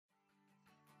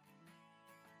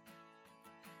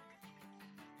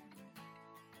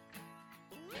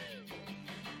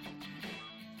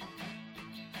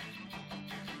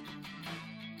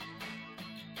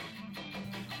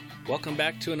Welcome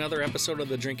back to another episode of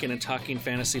the Drinking and Talking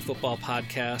Fantasy Football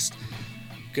Podcast.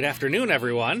 Good afternoon,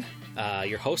 everyone.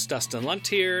 Your host, Dustin Lunt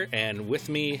here, and with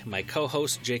me, my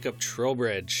co-host, Jacob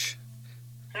Trowbridge.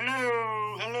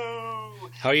 Hello.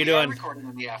 How are you doing? We are recording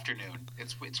in the afternoon.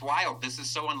 It's wild. This is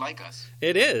so unlike us.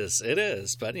 It is.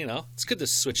 But, it's good to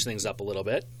switch things up a little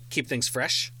bit, keep things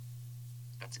fresh.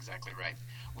 That's exactly right.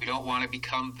 We don't want to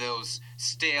become those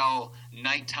stale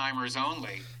night-timers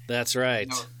only. That's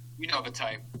right. You know the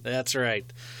type. That's right.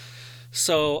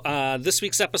 So this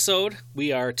week's episode,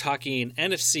 we are talking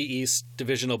NFC East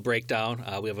divisional breakdown.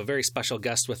 We have a very special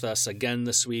guest with us again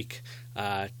this week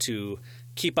to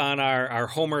keep on our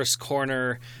Homer's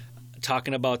Corner,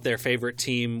 talking about their favorite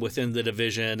team within the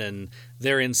division and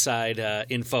their inside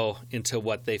info into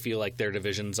what they feel like their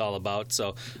division's all about.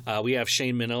 So we have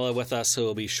Shane Manila with us, who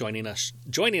will be joining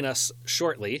us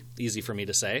shortly. Easy for me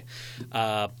to say.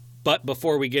 But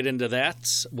before we get into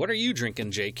that, what are you drinking,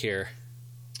 Jake, here?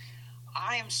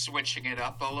 I am switching it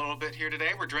up a little bit here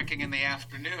today. We're drinking in the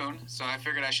afternoon, so I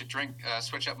figured I should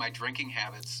switch up my drinking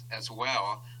habits as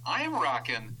well. I am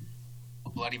rocking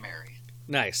a Bloody Mary.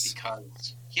 Nice.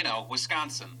 Because,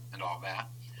 Wisconsin and all that.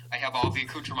 I have all the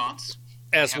accoutrements.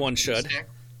 As one should.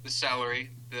 The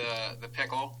celery, the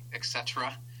pickle,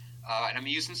 etc. And I'm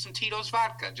using some Tito's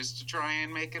vodka just to try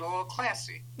and make it a little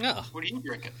classy. Oh. What are you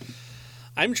drinking?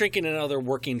 I'm drinking another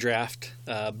Working Draft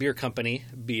beer company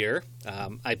beer.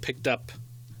 I picked up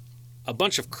a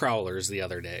bunch of Crowlers the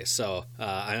other day, so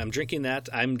I'm drinking that.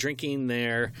 I'm drinking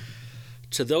their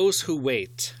To Those Who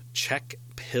Wait Czech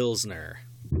Pilsner.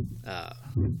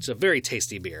 It's a very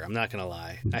tasty beer, I'm not going to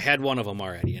lie. I had one of them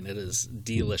already, and it is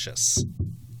delicious.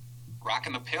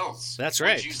 Rocking the pills. That's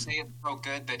right. Did you say it's so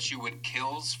good that you would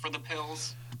kills for the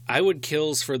pills? I would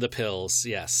kills for the pills,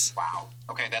 yes. Wow.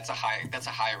 Okay, that's a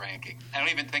high ranking. I don't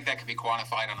even think that could be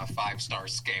quantified on a 5-star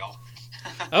scale.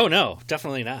 Oh, no,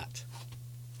 definitely not.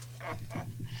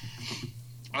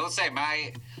 Well, let's say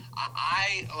I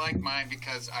like mine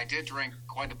because I did drink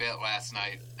quite a bit last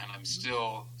night, and I'm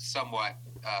still somewhat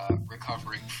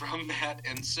recovering from that.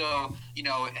 And so,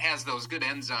 it has those good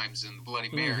enzymes in the Bloody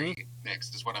Mary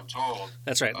mix, is what I'm told.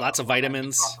 That's right. Lots of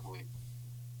vitamins.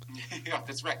 Yeah,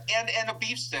 that's right. And a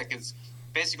beef stick is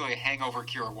basically a hangover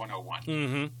cure 101.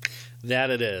 Mm-hmm. That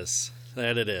it is.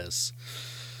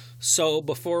 So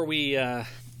before we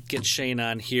get Shane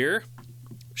on here,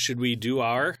 should we do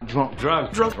our drunk,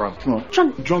 hammered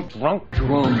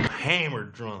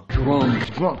drunk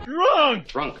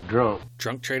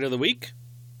trade of the week?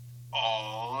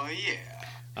 Oh yeah.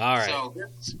 All right. So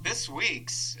this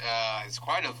week's is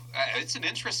it's an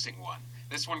interesting one.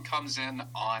 This one comes in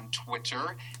on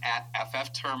Twitter at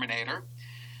FFTerminator.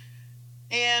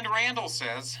 And Randall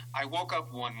says, I woke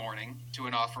up one morning to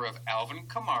an offer of Alvin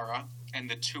Kamara and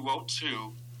the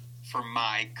 202 for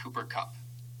my Cooper Kupp.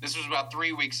 This was about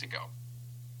 3 weeks ago.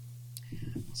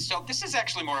 So this is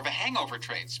actually more of a hangover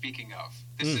trade, speaking of.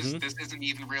 This isn't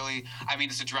even really,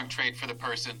 it's a drunk trade for the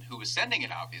person who was sending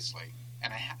it, obviously.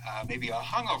 And maybe a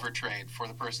hungover trade for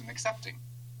the person accepting.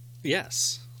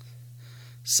 Yes.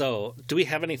 So, do we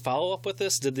have any follow up with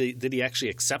this? Did he actually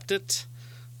accept it?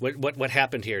 What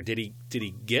happened here? Did he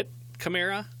get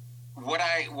Kamara? What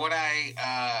I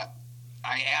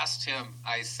asked him,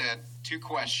 I said 2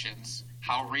 questions.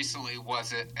 How recently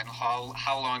was it, and how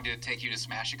long did it take you to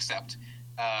smash accept?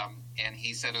 And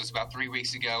he said it was about 3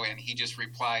 weeks ago, and he just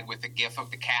replied with a gif of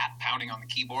the cat pounding on the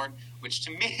keyboard, which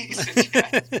to me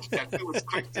suggests that he was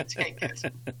quick to take it.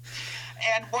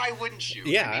 And why wouldn't you?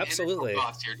 Yeah, absolutely.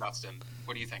 Thoughts here, Dustin.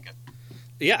 What are you thinking?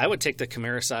 Yeah, I would take the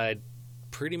Kamara side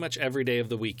pretty much every day of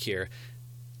the week here.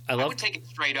 I would take it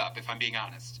straight up, if I'm being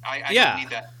honest. I don't need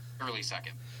that early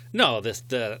second. No,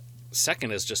 the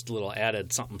second is just a little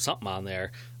added something on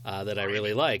there that I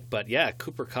really like. But yeah,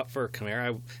 Cooper Kupp for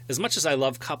Kamara. As much as I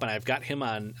love Kupp and I've got him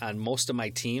on most of my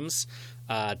teams,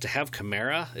 to have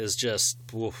Kamara is just,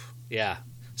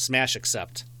 smash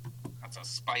accept. That's a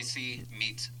spicy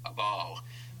meatball.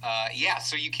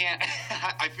 So you can't.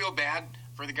 I feel bad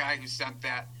for the guy who sent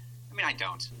that. I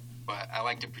don't, but I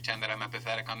like to pretend that I'm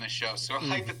empathetic on this show. So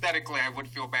hypothetically, I would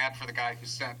feel bad for the guy who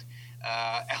sent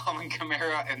Alvin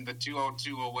Kamara and the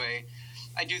 202 away.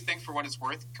 I do think, for what it's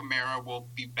worth, Kamara will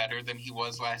be better than he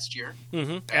was last year.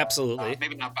 Absolutely.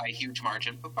 Maybe not by a huge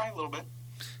margin, but by a little bit.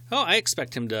 Oh, I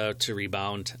expect him to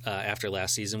rebound after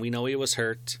last season. We know he was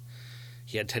hurt.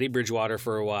 He had Teddy Bridgewater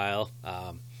for a while.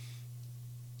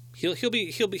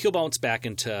 He'll bounce back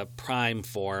into prime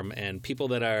form, and people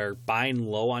that are buying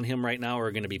low on him right now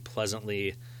are going to be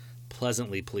pleasantly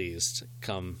pleased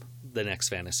come the next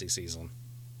fantasy season.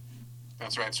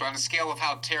 That's right. So on a scale of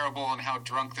how terrible and how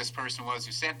drunk this person was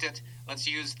who sent it, let's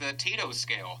use the Tito's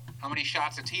scale. How many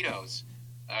shots of Tito's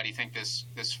do you think this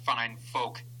fine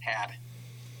folk had?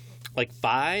 Like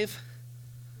 5?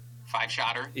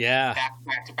 5-shotter? Yeah.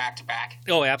 Back to back.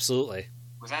 Oh, absolutely.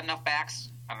 Was that enough backs?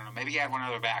 I don't know. Maybe he had one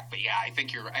other back, but yeah, I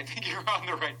think you're on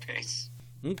the right pace.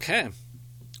 Okay.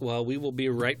 Well, we will be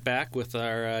right back with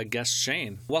our guest,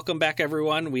 Shane. Welcome back,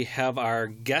 everyone. We have our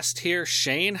guest here,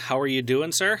 Shane. How are you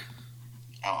doing, sir?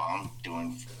 Oh, I'm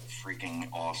doing freaking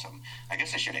awesome. I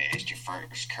guess I should have asked you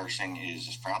first. Cursing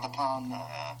is frowned upon?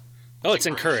 It's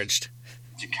encouraged.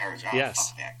 It's encouraged. Oh,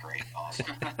 yes. Fuck that. Great. Awesome.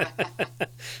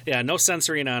 Yeah, no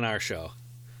censoring on our show.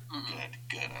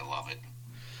 Good. I love it.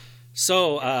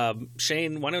 So,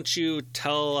 Shane, why don't you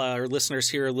tell our listeners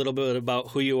here a little bit about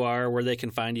who you are, where they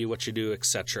can find you, what you do,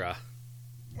 etc.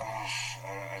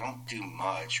 I don't do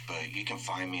much, but you can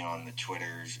find me on the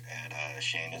Twitters at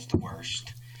Shane is the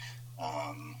Worst.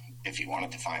 If you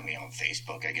wanted to find me on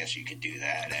Facebook, I guess you could do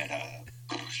that at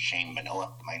Shane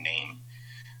Manila, my name.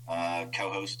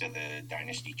 Co-host of the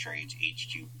Dynasty Trades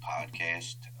HQ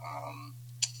podcast.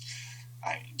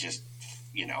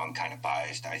 I'm kind of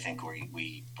biased. I think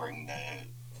we bring the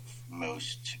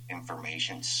most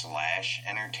information /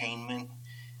 entertainment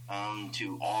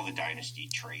to all the Dynasty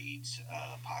Trades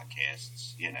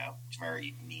podcasts. It's a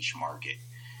very niche market,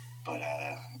 but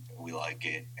we like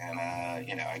it. And,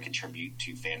 I contribute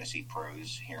to Fantasy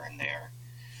Pros here and there.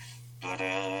 But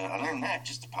other than that,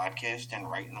 just a podcast and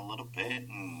writing a little bit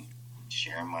and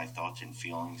sharing my thoughts and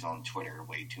feelings on Twitter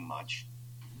way too much.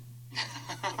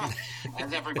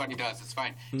 As everybody does, it's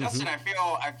fine. Mm-hmm. Dustin,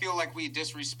 I feel like we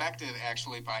disrespected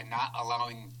actually by not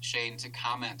allowing Shane to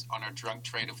comment on our drunk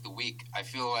trade of the week. I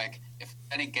feel like if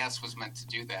any guest was meant to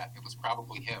do that, it was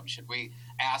probably him. Should we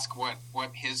ask what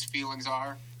his feelings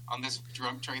are on this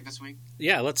drunk trade this week?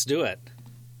 Yeah, let's do it.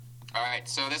 All right,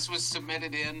 so this was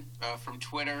submitted in from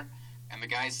Twitter, and the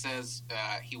guy says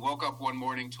he woke up one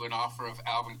morning to an offer of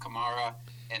Alvin Kamara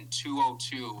and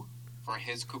 202 for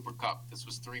his Cooper Kupp. This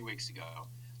was 3 weeks ago.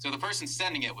 So the person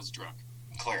sending it was drunk.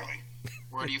 Clearly.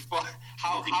 Where do you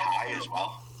how was he high as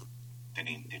well? Did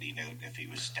he know if he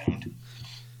was stoned?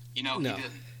 No.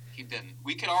 He didn't.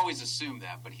 We could always assume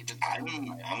that, but he didn't.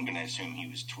 I'm going to assume he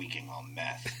was tweaking on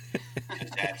meth.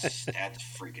 Because that's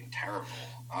freaking terrible.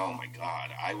 Oh my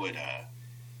God. I would. I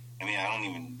don't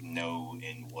even know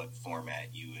in what format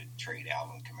you would trade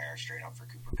Alvin Kamara straight up for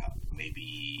Cooper Kupp.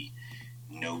 Maybe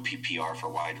no PPR for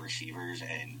wide receivers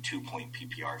and 2-point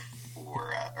PPR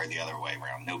for, or the other way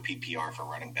around, no PPR for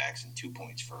running backs and 2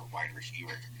 points for wide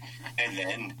receivers. And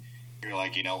then you're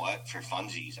like, you know what, for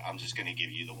funsies, I'm just going to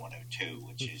give you the 102,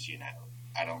 which is,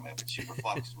 I don't know if it's super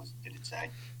flex. Did it say?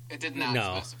 It did not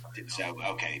specify. So,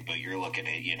 okay, but you're looking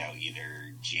at,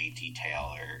 either JT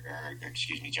Taylor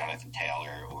Jonathan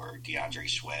Taylor or DeAndre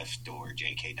Swift or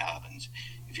J.K. Dobbins.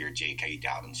 If you're a J.K.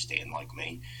 Dobbins stan like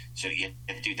me. So,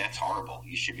 dude, that's horrible.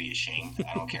 You should be ashamed.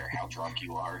 I don't care how drunk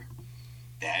you are.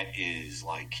 That is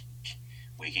like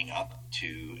waking up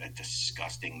to a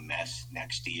disgusting mess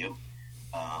next to you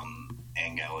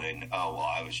and going, oh,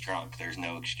 well, I was drunk. There's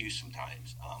no excuse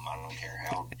sometimes. I don't care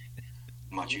how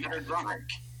much you drink.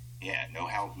 Yeah,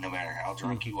 no matter how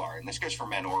drunk you are, and this goes for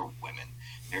men or women,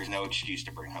 there's no excuse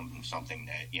to bring home something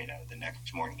that, the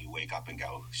next morning you wake up and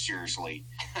go, seriously,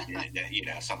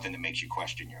 something that makes you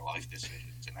question your life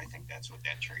decisions. And I think that's what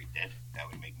that trade did. That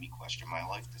would make me question my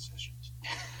life decisions.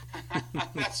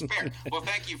 That's fair. Well,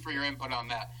 thank you for your input on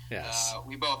that. Yes.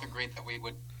 We both agreed that we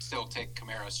would still take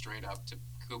Kamara straight up to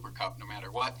Cooper Kupp no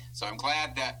matter what. So I'm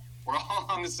glad that we're all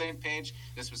on the same page.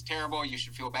 This was terrible. You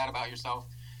should feel bad about yourself.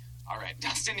 All right,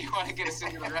 Dustin, you want to get us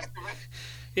into the rest of it?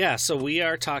 Yeah, so we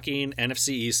are talking NFC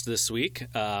East this week.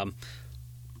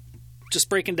 Just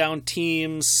breaking down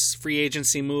teams, free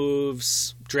agency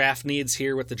moves, draft needs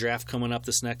here with the draft coming up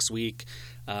this next week,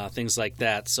 things like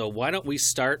that. So why don't we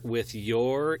start with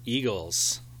your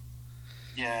Eagles?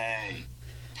 Yay.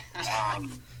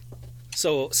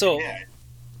 So yeah,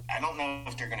 I don't know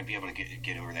if they're going to be able to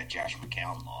get over that Josh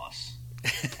McCown loss.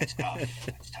 That's tough.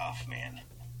 That's tough, man.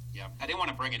 Yeah, I didn't want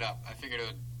to bring it up. I figured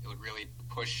it would really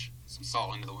push some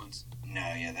salt into the wounds. No,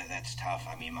 yeah, that's tough.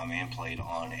 I mean, my man played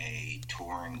on a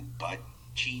torn butt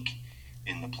cheek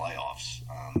in the playoffs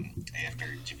after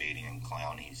Javadian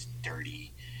Clowney's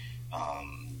dirty,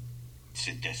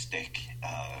 sadistic,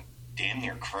 damn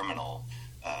near criminal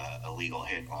illegal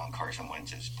hit on Carson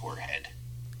Wentz's poor head.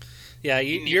 Yeah,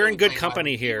 you're in good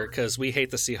company here because we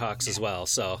hate the Seahawks as well.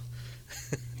 So.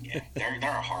 Yeah, they're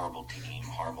a horrible team,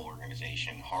 horrible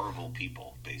organization, horrible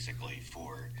people, basically,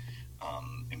 for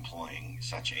employing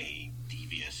such a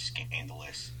devious,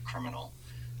 scandalous criminal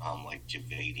like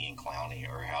Javadian Clowney,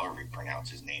 or however you pronounce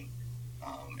his name.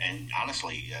 And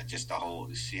honestly, just the whole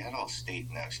Seattle,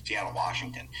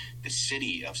 Washington, the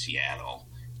city of Seattle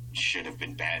should have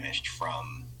been banished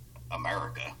from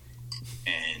America.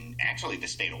 And actually, the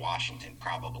state of Washington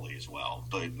probably as well.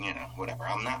 But, whatever.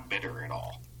 I'm not bitter at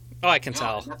all. Oh, I can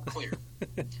tell. That's clear.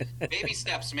 Baby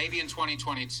steps. Maybe in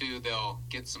 2022 they'll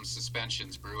get some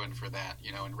suspensions brewing for that,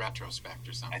 in retrospect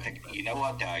or something. I think, you know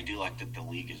what, I do like that the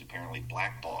league is apparently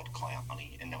blackballed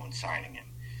Clowney and no one's signing him.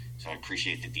 So I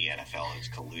appreciate that the NFL has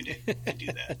colluded to do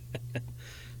that.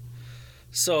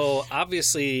 So,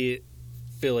 obviously,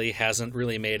 Philly hasn't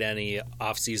really made any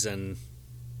offseason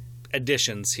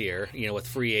additions here, with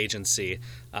free agency.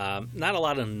 Not a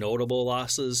lot of notable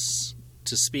losses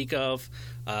to speak of.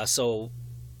 So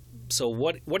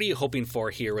what are you hoping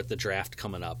for here with the draft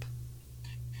coming up?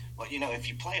 Well, if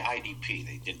you play IDP,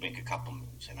 they did make a couple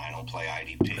moves, and I don't play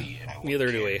IDP. And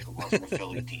Neither do we. It wasn't a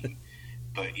Philly team.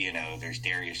 But, there's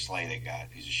Darius Slay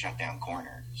who's a shutdown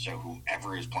corner. So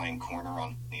whoever is playing corner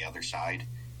on the other side,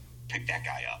 pick that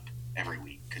guy up every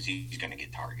week because he's going to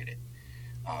get targeted.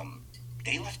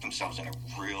 They left themselves in a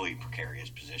really precarious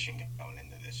position going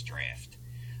into this draft.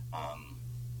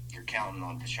 You're counting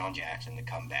on Deshaun Jackson to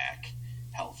come back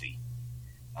healthy,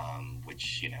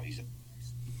 which, he's a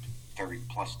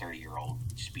 30-year-old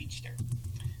speedster.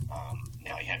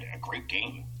 Now, he had a great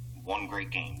game. One great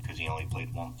game because he only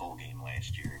played one full game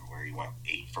last year where he went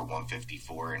 8 for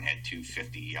 154 and had 2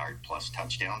 50-yard plus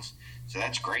touchdowns. So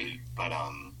that's great, but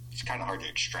it's kind of hard to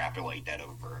extrapolate that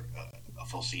over a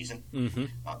full season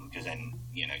because then,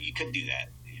 you could do that.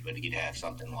 But you'd have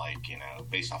something like,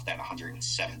 based off that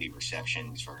 170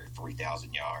 receptions for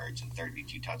 3,000 yards and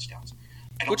 32 touchdowns.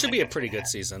 Which would be a pretty good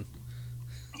season.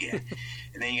 Yeah.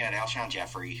 And then you got Alshon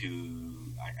Jeffrey, who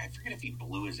I forget if he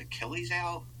blew his Achilles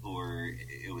out or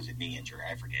it was a knee injury.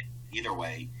 I forget. Either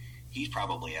way, he's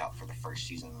probably out for the first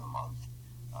season of the month.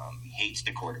 He hates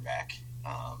the quarterback.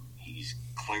 He's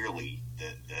clearly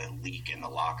the leak in the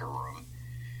locker room.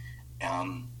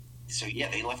 So, yeah,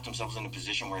 they left themselves in a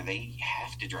position where they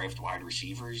have to draft wide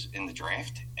receivers in the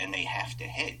draft, and they have to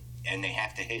hit. And they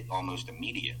have to hit almost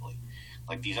immediately.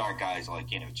 Like, these aren't guys like,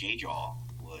 J-Jaw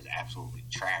was absolutely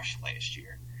trash last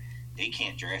year. They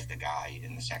can't draft a guy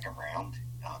in the second round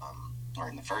or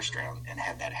in the first round and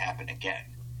have that happen again.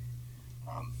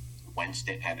 Wentz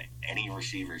didn't have any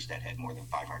receivers that had more than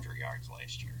 500 yards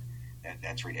last year.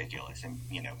 That's ridiculous. And,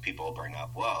 people will bring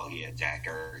up, well, he had Zach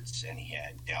Ertz and he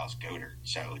had Dallas Goedert.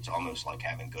 So it's almost like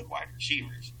having good wide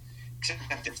receivers.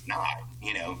 Except it's not,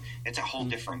 it's a whole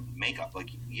different makeup. Like,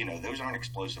 those aren't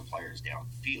explosive players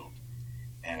downfield.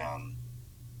 And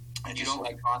you don't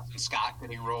like Austin Scott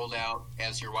getting rolled out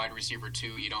as your wide receiver 2.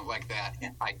 You don't like that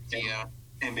idea.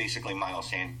 And basically Miles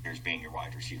Sanders being your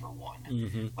wide receiver 1.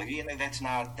 Mm-hmm. Like, that's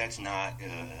not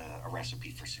a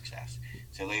recipe for success.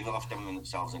 So they've left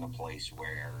themselves in a place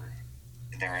where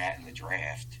they're at in the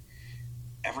draft.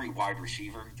 Every wide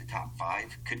receiver, the top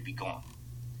 5, could be gone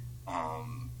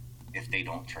if they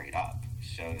don't trade up.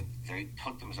 So they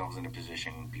put themselves in a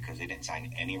position because they didn't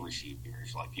sign any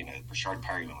receivers. Like, Rashard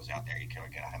Perryman was out there. You could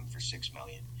have got him for $6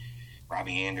 million.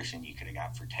 Robbie Anderson you could have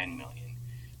got for $10 million.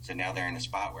 So now they're in a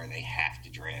spot where they have to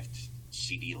draft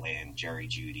CeeDee Lamb, Jerry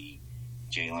Jeudy,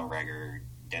 Jalen Reagor,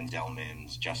 Denzel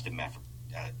Mims, Justin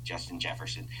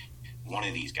Jefferson, one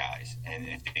of these guys. And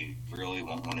if they really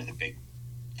want one of the big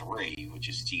 3, which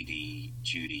is CeeDee,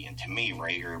 Jeudy, and to me,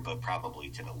 Reagor, but probably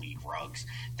to the league Ruggs,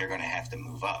 they're going to have to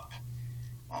move up.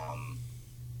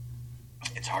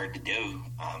 It's hard to do.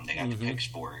 They got the picks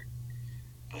for it.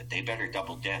 But they better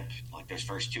double dip. Like, those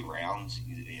first 2 rounds,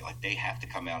 they have to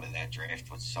come out of that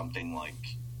draft with something like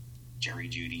Jerry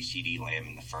Jeudy, CeeDee Lamb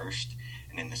in the first.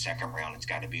 And in the second round, it's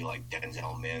got to be like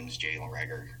Denzel Mims, Jalen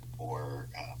Reagor, or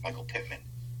Michael Pittman.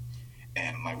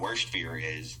 And my worst fear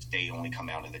is they only come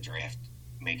out of the draft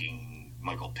making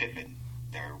Michael Pittman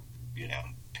their,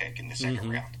 pick in the second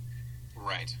round.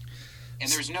 Right. And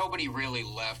there's nobody really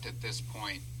left at this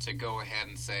point to go ahead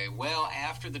and say, well,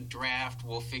 after the draft,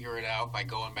 we'll figure it out by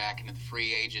going back into the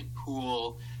free agent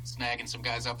pool, snagging some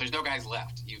guys up. There's no guys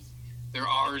left. There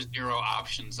are 0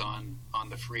 options on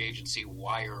the free agency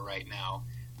wire right now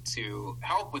to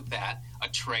help with that. A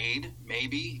trade,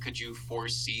 maybe. Could you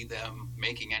foresee them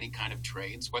making any kind of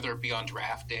trades, whether it be on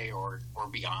draft day or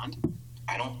beyond?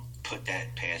 I don't put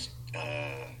that past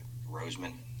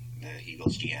Roseman, the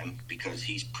Eagles GM, because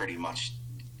he's pretty much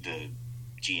the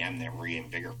GM that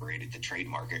reinvigorated the trade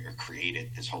market or created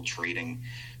this whole trading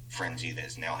frenzy that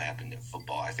has now happened in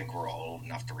football. I think we're all old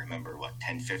enough to remember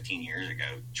 10, 15 years ago,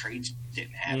 trades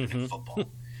didn't happen in football.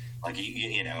 Like,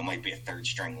 it might be a third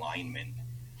string lineman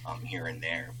here and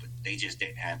there, but they just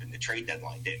didn't happen. The trade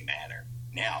deadline didn't matter.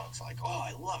 Now it's like, oh,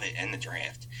 I love it, and the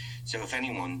draft. So if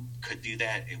anyone could do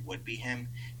that, it would be him.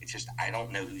 It's just I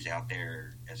don't know who's out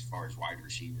there as far as wide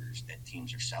receivers that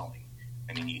teams are selling.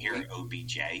 I mean, you hear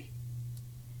OBJ.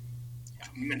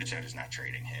 Minnesota's not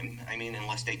trading him. I mean,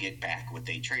 unless they get back what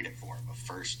they traded for him, a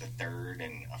first, a third,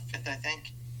 and a fifth, I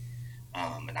think.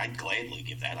 And I'd gladly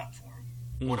give that up for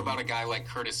him. What about a guy like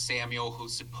Curtis Samuel, who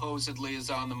supposedly is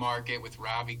on the market with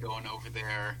Robbie going over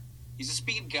there? He's a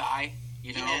speed guy,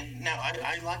 you know? Yeah, no,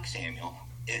 I like Samuel.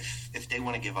 If they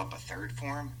want to give up a third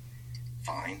for him,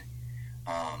 fine.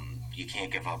 You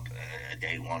can't give up a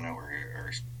day one or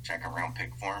a second round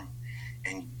pick for him.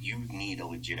 And you need a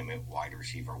legitimate wide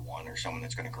receiver one or someone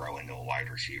that's going to grow into a wide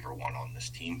receiver one on this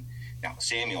team. Now,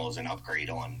 Samuel is an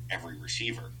upgrade on every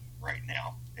receiver right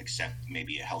now, except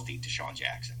maybe a healthy Deshaun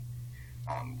Jackson.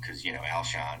 Because,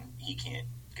 Alshon, he can't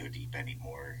go deep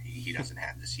anymore. He doesn't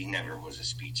have this. He never was a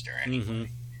speedster anyway.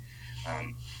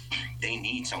 They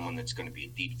need someone that's going to be a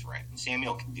deep threat. And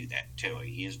Samuel can do that, too.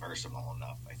 He is versatile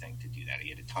enough, I think, to do that. He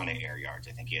had a ton of air yards.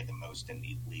 I think he had the most in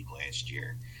the league last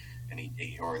year. And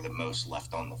or the most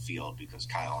left on the field because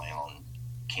Kyle Allen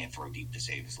can't throw deep to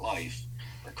save his life.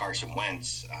 Or Carson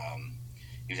Wentz,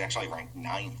 he was actually ranked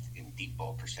 9th in deep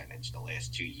ball percentage the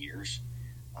last 2 years,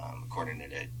 according to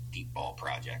the Deep Ball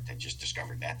Project. I just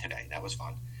discovered that today. That was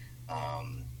fun.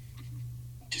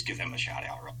 Just give them a shout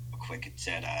out real quick. It's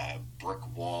at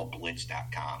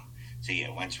brickwallblitz.com. So, yeah,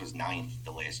 Wentz was 9th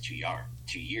the last 2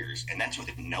 years, and that's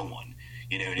with no one.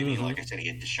 You know what I mean? Like I said, he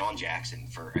had Deshaun Jackson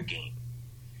for a game.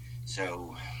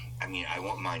 So, I mean, I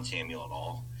won't mind Samuel at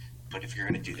all. But if you're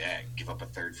going to do that, give up a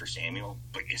third for Samuel,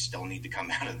 but you still need to come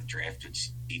out of the draft with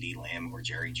CeeDee Lamb or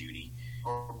Jerry Jeudy.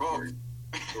 Or both.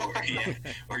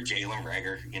 Or Jalen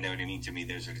Reagor. You know what I mean? To me,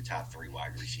 those are the top 3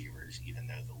 wide receivers, even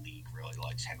though the league really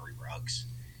likes Henry Ruggs.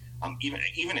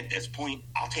 Even at this point,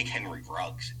 I'll take Henry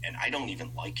Ruggs, and I don't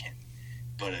even like him.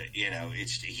 But,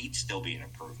 he'd still be an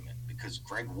improvement because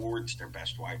Greg Ward's their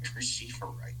best wide receiver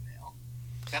right now.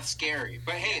 That's scary.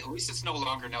 But, hey, at least it's no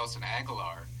longer Nelson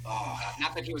Aguilar.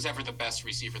 Not that he was ever the best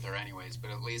receiver there anyways, but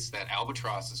at least that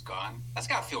albatross is gone. That's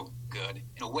got to feel good.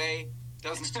 In a way,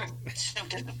 doesn't it? It's so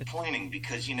disappointing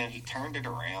because, he turned it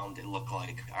around. It looked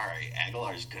like, all right,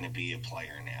 Aguilar's going to be a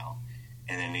player now.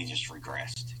 And then he just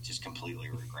regressed, just completely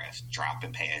regressed,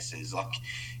 dropping passes. Like,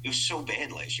 it was so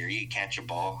bad last year. He'd catch a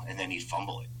ball, and then he'd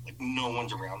fumble it. Like, no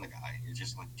one's around the guy. You're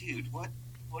just like, dude, what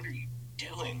are you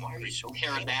doing? Why are you so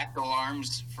pterodactyl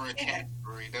arms for a catch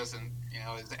where he doesn't,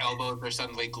 his elbows are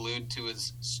suddenly glued to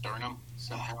his sternum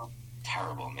somehow.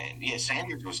 Terrible, man. Yeah,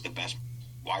 Sanders was the best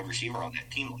wide receiver on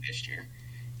that team last year.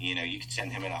 You could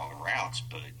send him in all the routes,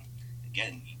 but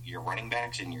again, your running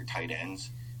backs and your tight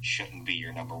ends shouldn't be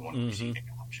your number one receiving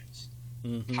options.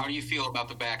 How do you feel about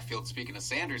the backfield? Speaking of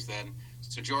Sanders, then,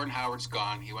 so Jordan Howard's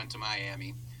gone. He went to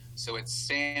Miami. So it's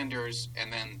Sanders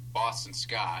and then Boston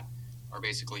Scott are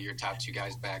basically your top 2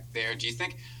 guys back there. Do you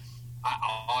think,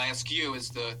 I'll ask you as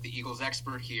the Eagles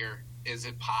expert here, is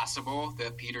it possible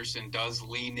that Peterson does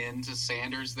lean into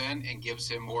Sanders then and gives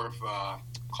him more of a,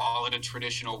 call it a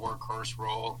traditional workhorse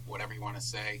role, whatever you want to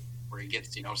say, where he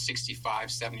gets, 65,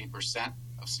 70%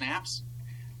 of snaps?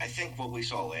 I think what we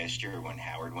saw last year when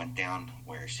Howard went down,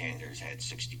 where Sanders had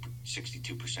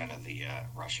 62% of the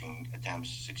rushing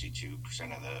attempts, 62%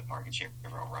 of the market share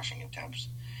of all rushing attempts,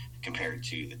 compared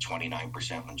to the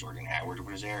 29% when Jordan Howard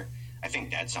was there. I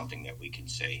think that's something that we can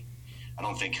see. I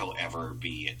don't think he'll ever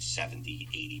be at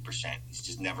 70, 80%. He's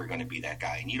just never going to be that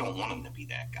guy. And you don't want him to be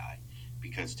that guy.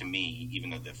 Because to me,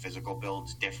 even though the physical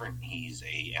build's different, he's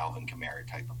a Alvin Kamara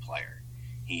type of player.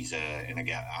 He's and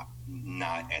again,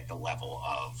 not at the level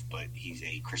of, but he's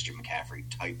a Christian McCaffrey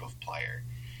type of player.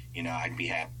 I'd be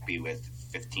happy with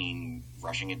 15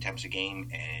 rushing attempts a game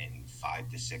and 5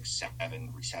 to 6,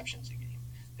 7 receptions a game.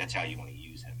 That's how you want to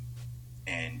use him.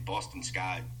 And Boston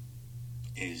Scott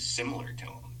is similar to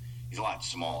him. He's a lot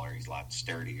smaller. He's a lot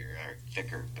sturdier, or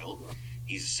thicker built.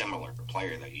 He's a similar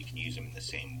player that you can use him in the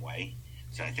same way.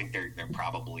 So I think they're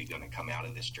probably going to come out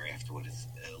of this draft with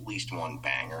at least one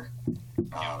banger.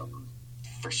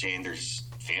 For Sanders'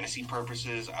 fantasy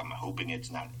purposes, I'm hoping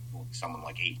it's not someone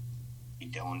like A.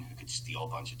 Dillon who could steal a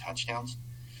bunch of touchdowns.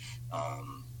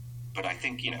 But I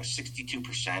think,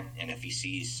 62%, and if he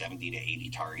sees 70 to 80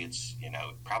 targets,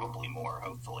 probably more,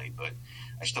 hopefully. But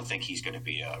I still think he's going to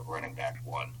be a running back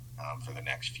one for the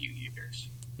next few years.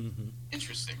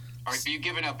 Interesting. Are you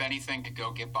giving up anything to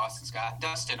go get Boston Scott?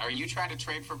 Dustin, are you trying to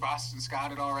trade for Boston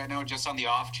Scott at all right now, just on the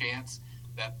off chance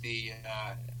that the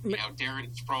Darren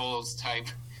Sproles type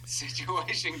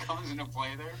situation comes into play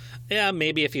there? Yeah,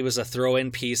 maybe if he was a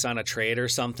throw-in piece on a trade or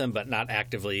something, but not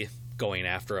actively going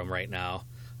after him right now.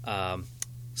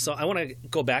 So I want to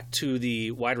go back to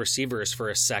the wide receivers for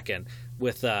a second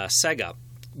with Sega.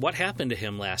 What happened to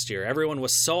him last year? Everyone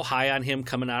was so high on him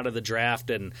coming out of the draft,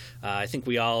 and I think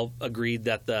we all agreed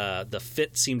that the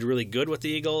fit seemed really good with the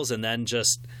Eagles, and then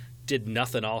just did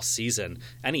nothing all season.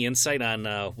 Any insight on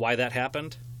why that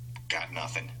happened? Got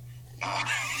nothing.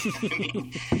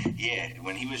 Yeah,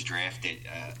 when he was drafted,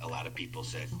 a lot of people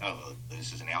said, "Oh,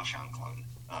 this is an Alshon clone.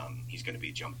 He's going to be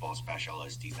a jump ball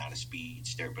specialist. He's not a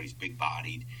speedster, but he's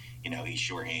big-bodied. He's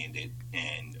sure-handed."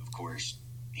 And, of course,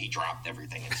 he dropped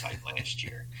everything in sight last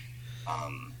year.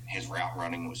 His route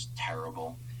running was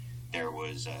terrible. There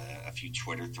was a few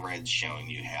Twitter threads showing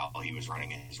you how he was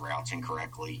running his routes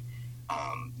incorrectly,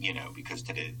 because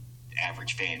to the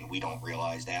average fan, we don't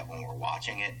realize that when we're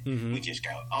watching it. Mm-hmm. We just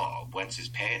go, "Oh, Wentz's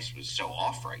pass was so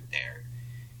off right there."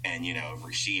 And, a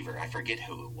receiver, I forget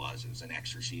who it was an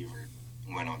ex-receiver,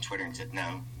 went on Twitter and said,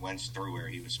 "No, Wentz threw where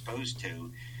he was supposed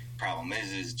to. Problem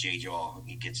is J-Jaw,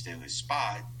 he gets to his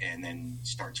spot and then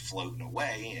starts floating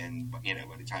away, and, by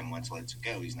the time Wentz lets it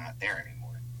go, he's not there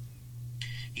anymore."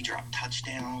 He dropped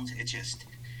touchdowns. It just,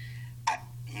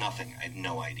 nothing. I had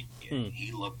no idea.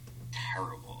 He looked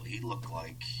terrible. He looked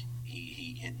like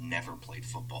he had never played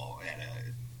football at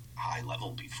a high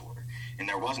level before. And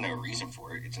there was no reason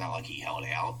for it. It's not like he held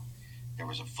out. There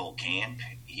was a full camp.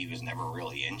 He was never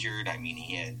really injured. I mean,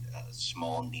 he had a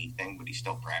small knee thing, but he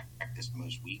still practiced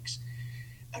most weeks.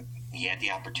 He had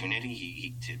the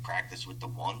opportunity to practice with the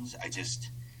ones.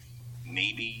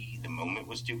 Maybe the moment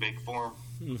was too big for him.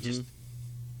 Mm-hmm. Just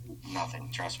nothing,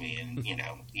 trust me. And,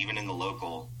 even in the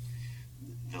local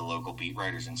beat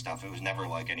writers and stuff, it was never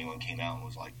like anyone came out and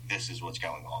was like, "This is what's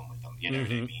going on with them." You know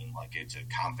what I mean? Like, it's a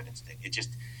confidence thing. It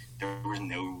just, there was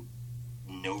no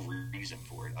reason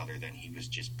for it other than he was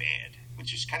just bad,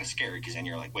 which is kind of scary because then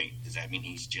you're like, wait, does that mean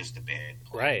he's just a bad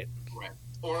player? Right.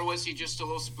 Or was he just a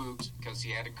little spooked because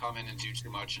he had to come in and do too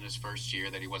much in his first year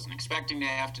that he wasn't expecting to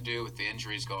have to do with the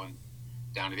injuries going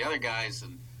down to the other guys?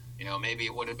 And, maybe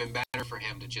it would have been better for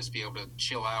him to just be able to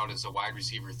chill out as a wide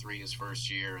receiver 3 his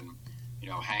first year and,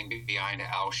 hang behind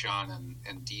Alshon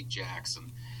and D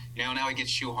Jackson. Now he gets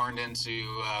shoehorned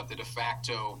into the de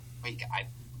facto, I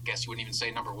guess you wouldn't even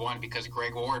say number 1 because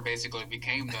Greg Ward basically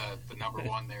became the number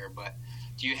 1 there. But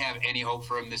do you have any hope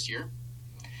for him this year?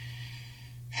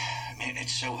 Man,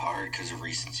 it's so hard because of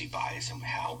recency bias and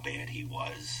how bad he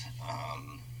was.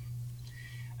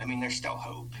 There's still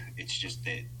hope. It's just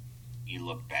that you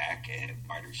look back at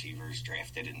wide receivers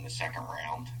drafted in the second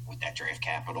round with that draft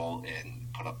capital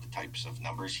and put up the types of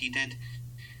numbers he did.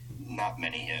 Not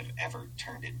many have ever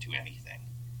turned into anything.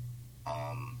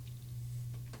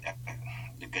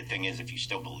 The good thing is if you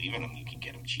still believe in them, you can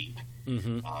get them cheap.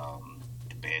 Mm-hmm.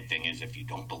 The bad thing is if you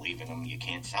don't believe in them, you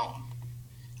can't sell them.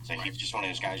 So he's just one of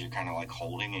those guys you're kind of like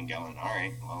holding and going, all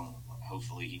right, well,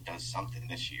 hopefully he does something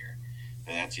this year.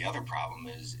 But that's the other problem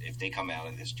is if they come out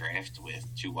of this draft with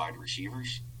 2 wide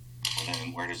receivers, well,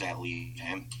 then where does that leave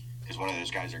him? Because one of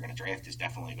those guys they're going to draft is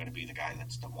definitely going to be the guy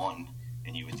that's the 1.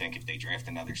 And you would think if they draft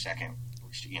another second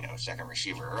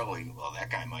receiver early, well, that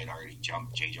guy might already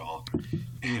jump J-Jaw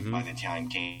by the time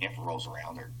camp rolls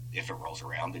around, or if it rolls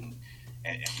around, and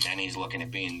then he's looking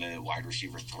at being the wide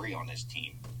receiver 3 on this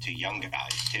team to young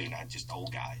guys too, not just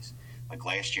old guys. Like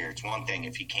last year, it's one thing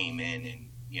if he came in and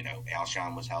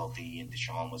Alshon was healthy and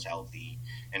Deshaun was healthy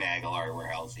and Aguilar were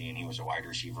healthy and he was a wide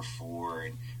receiver 4,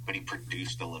 but he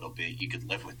produced a little bit. You could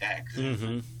live with that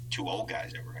because 2 old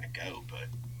guys that were going to go, but.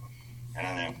 I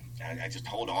don't know. I just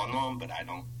hold on to him, but I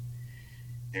don't.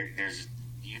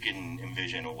 You can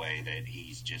envision a way that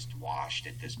he's just washed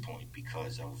at this point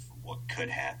because of what could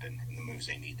happen and the moves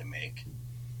they need to make.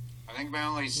 I think my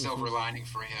only silver lining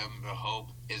for him, the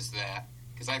hope, is that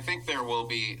because I think there will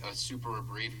be a super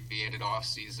abbreviated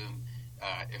offseason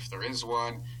if there is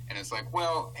one, and it's like,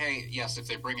 well, hey, yes, if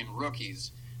they bring in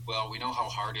rookies. Well, we know how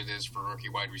hard it is for rookie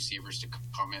wide receivers to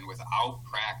come in without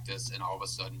practice and all of a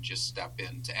sudden just step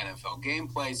into NFL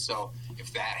gameplay. So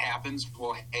if that happens,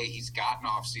 well, hey, he's got an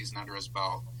offseason under his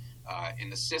belt in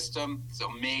the system. So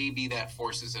maybe that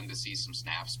forces him to see some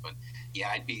snaps. But, yeah,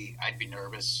 I'd be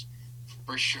nervous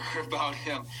for sure about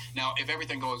him. Now, if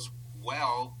everything goes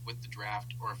well with the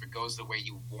draft or if it goes the way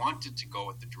you want it to go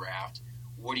with the draft,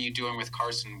 what are you doing with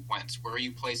Carson Wentz? Where are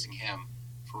you placing him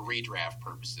for redraft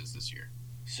purposes this year?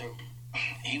 So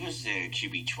he was the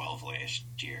QB 12 last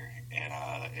year, and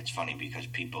it's funny because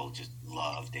people just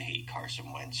love to hate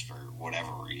Carson Wentz for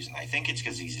whatever reason. I think it's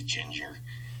because he's a ginger,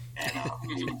 and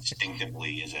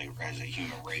instinctively as a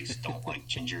human race don't like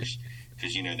gingers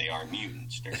because, they are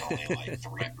mutants. There's only like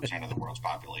 3% of the world's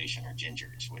population are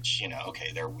gingers, which,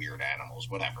 okay, they're weird animals,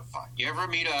 whatever, fine. You ever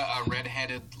meet a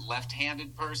red-headed,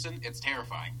 left-handed person? It's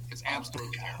terrifying. It's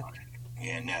absolutely terrifying.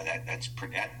 Yeah, no, that's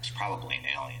probably an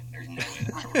alien. There's no way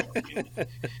that's a real human.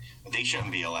 They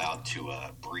shouldn't be allowed to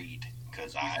breed,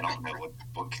 because I don't know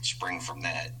what could spring from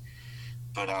that.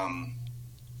 But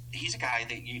he's a guy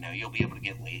that, you'll be able to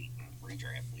get late in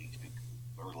redraft leagues,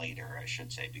 or later, I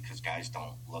should say, because guys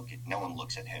no one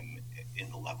looks at him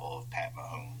in the level of Pat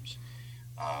Mahomes,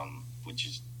 which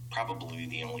is probably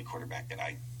the only quarterback that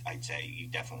I'd say you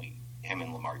definitely, him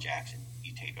and Lamar Jackson,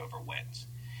 you take over Wentz.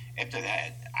 After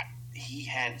that, he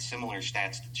had similar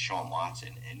stats to Deshaun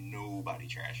Watson, and nobody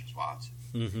trashes Watson.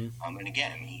 Mm-hmm. And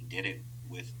again, he did it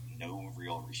with no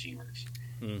real receivers.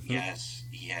 Mm-hmm. Yes,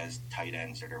 he has tight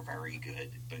ends that are very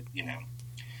good, but,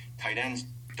 tight ends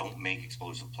don't make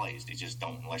explosive plays. They just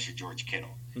don't, unless you're George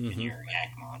Kittle and you're a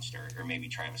yak monster, or maybe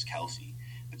Travis Kelce.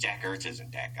 But Zach Ertz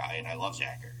isn't that guy, and I love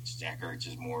Zach Ertz. Zach Ertz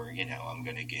is more, I'm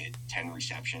going to get 10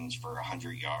 receptions for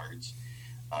 100 yards.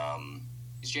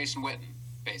 It's Jason Witten,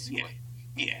 basically.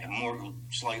 Yeah, more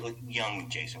slightly young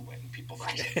Jason Witten. People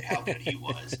forget how good he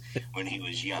was when he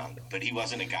was young. But he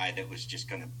wasn't a guy that was just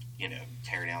going to,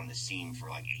 tear down the seam for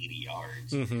like 80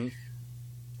 yards. Mm-hmm.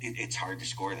 It's hard to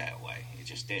score that way. It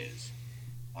just is.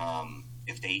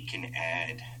 If they can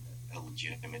add a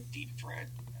legitimate deep threat,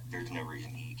 there's no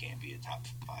reason he can't be a top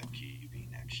 5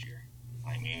 QB next year.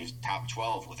 I mean, he was top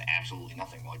 12 with absolutely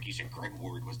nothing. Like you said, Greg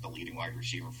Ward was the leading wide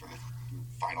receiver for the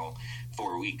final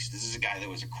 4 weeks. This is a guy that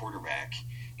was a quarterback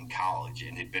in college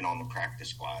and had been on the practice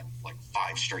squad like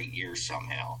 5 straight years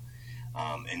somehow.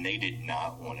 And they did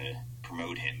not want to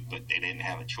promote him, but they didn't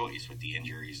have a choice with the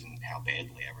injuries and how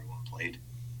badly everyone played.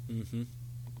 Mm-hmm.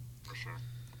 For sure.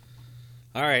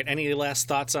 All right. Any last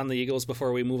thoughts on the Eagles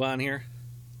before we move on here?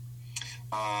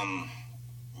 Nah.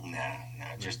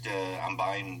 Just I'm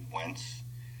buying Wentz,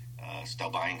 still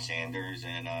buying Sanders,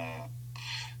 and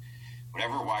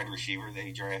whatever wide receiver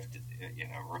they draft,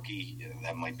 rookie,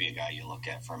 that might be a guy you look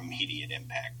at for immediate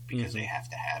impact because they have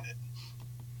to have it.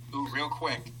 Ooh, real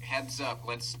quick, heads up.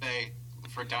 Let's say,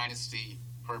 for dynasty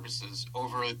purposes,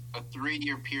 over a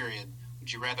 3-year period,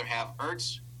 would you rather have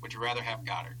Ertz? Would you rather have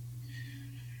Goddard?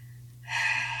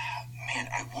 Man,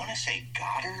 I want to say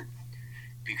Goddard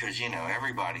because,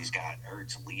 everybody's got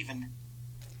Ertz leaving.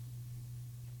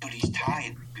 But he's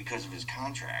tied because of his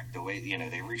contract. The way,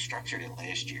 they restructured it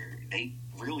last year. They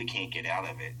really can't get out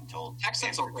of it until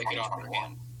Texans will take it off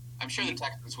again. I'm sure the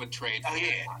Texans would trade for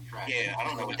that contract. Yeah, I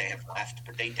don't know what they have left,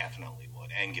 but they definitely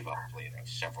would. And give up,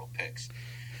 several picks.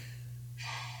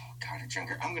 Goddard's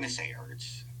younger. I'm going to say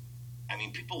Ertz. I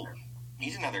mean,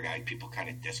 he's another guy people kind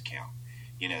of discount.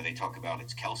 They talk about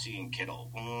it's Kelce and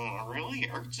Kittle. Really?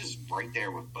 Ertz is right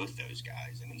there with both those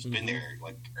guys, and he's been there.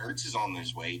 Like, Ertz is on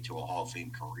his way to a Hall of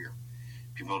Fame career.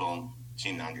 People don't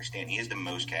seem to understand. He has the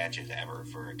most catches ever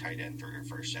for a tight end for the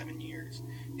first 7 years.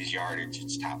 His yardage,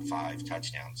 it's top 5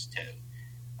 touchdowns, too.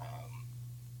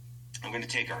 I'm going to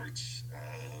take Ertz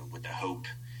with the hope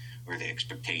or the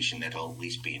expectation that he'll at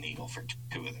least be an Eagle for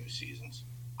 2 of those seasons.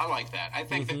 I like that. I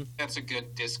think that's a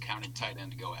good discounted tight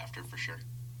end to go after for sure.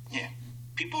 Yeah.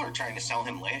 People are trying to sell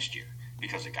him last year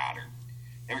because of Goddard.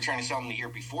 They were trying to sell him the year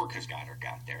before because Goddard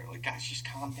got there. Like, guys, just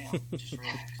calm down. Just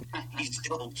relax. He's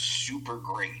still super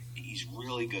great. He's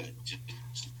really good.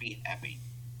 Just be happy.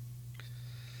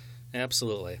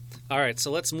 Absolutely. All right,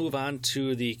 so let's move on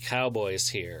to the Cowboys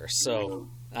here. So,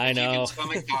 I know.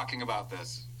 Somebody talking about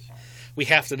this. We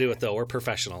have to do it, though. We're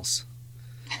professionals.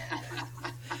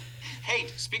 Hey,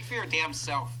 speak for your damn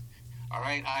self. All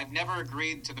right, I've never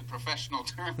agreed to the professional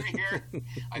term here.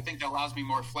 I think that allows me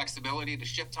more flexibility to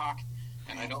shit talk,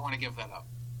 and I don't want to give that up.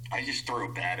 I just threw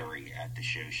a battery at the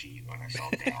show sheet when I saw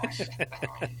Dallas.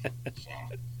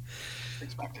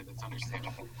 Expected, it's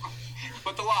understandable.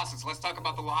 But the losses, let's talk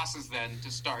about the losses then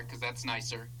to start, because that's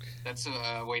nicer. That's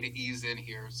a way to ease in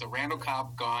here. So Randall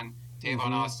Cobb gone,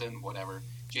 Tavon Austin, whatever.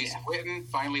 Jason Witten,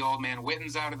 finally old man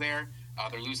Witten's out of there.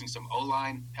 They're losing some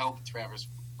O-line help, Travis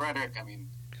Frederick. I mean,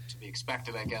 to be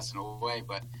expected, I guess, in a way.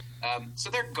 But so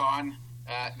they're gone.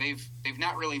 They've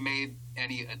not really made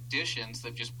any additions.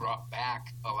 They've just brought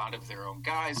back a lot of their own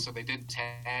guys. So they did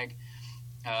tag,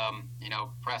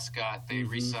 Prescott. They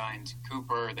re-signed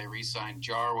Cooper. They re-signed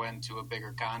Jarwin to a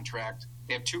bigger contract.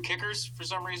 They have 2 kickers for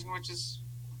some reason, which is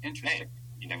interesting. Hey,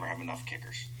 you never have enough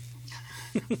kickers.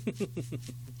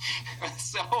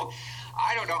 So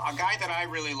I don't know. A guy that I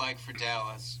really like for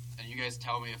Dallas, and you guys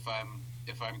tell me if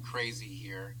I'm crazy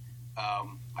here.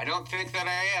 I don't think that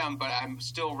I am, but I'm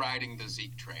still riding the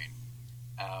Zeke train.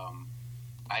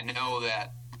 I know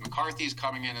that McCarthy's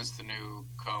coming in as the new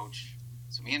coach.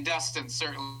 So me and Dustin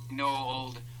certainly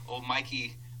know old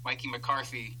Mikey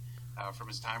McCarthy from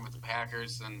his time with the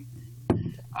Packers. And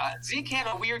Zeke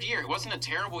had a weird year. It wasn't a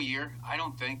terrible year, I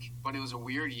don't think, but it was a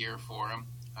weird year for him.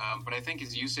 But I think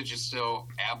his usage is still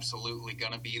absolutely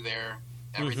going to be there.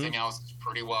 Everything else is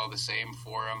pretty well the same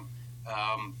for him.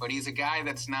 But he's a guy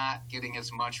that's not getting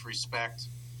as much respect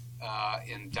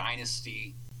in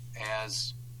Dynasty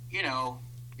as,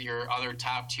 your other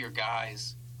top-tier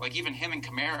guys. Like, even him and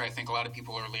Kamara, I think a lot of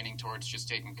people are leaning towards just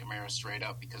taking Kamara straight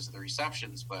up because of the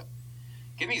receptions. But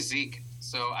give me Zeke.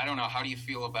 So, I don't know. How do you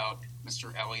feel about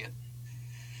Mr. Elliott?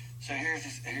 So here's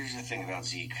the thing about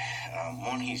Zeke.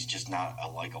 One, he's just not a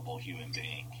likable human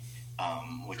being,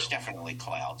 which definitely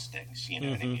clouds things. And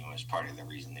it was part of the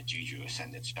reason that Juju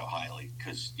ascended so highly,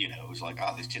 because it was like,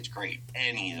 oh, this kid's great,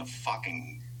 and he's a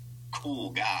fucking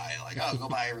cool guy. Like, oh, go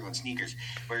buy everyone sneakers.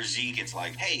 Whereas Zeke, it's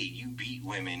like, hey, you beat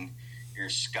women. You're a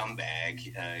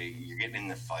scumbag. You're getting in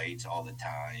the fights all the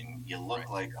time. You look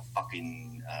like a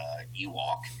fucking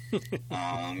Ewok.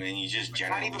 And you just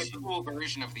generally... Not even a cool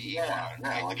version of the Ewok. Yeah,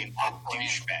 no, like a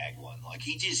douchebag one. Like,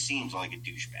 he just seems like a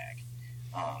douchebag.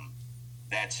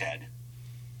 That said,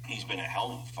 he's been a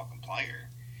hell of a fucking player.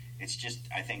 It's just,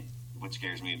 I think what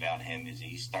scares me about him is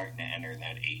he's starting to enter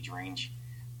that age range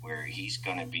where he's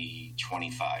going to be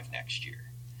 25 next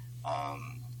year.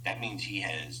 That means he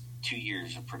has 2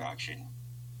 years of production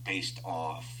based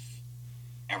off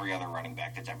every other running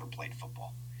back that's ever played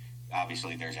football.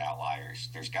 Obviously, there's outliers.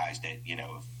 There's guys that,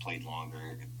 have played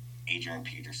longer. Adrian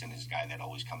Peterson is a guy that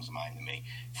always comes to mind to me.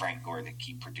 Frank Gore that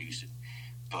keep producing.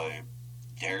 But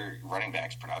their running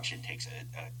backs production takes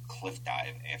a cliff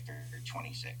dive after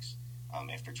 26,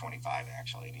 after 25,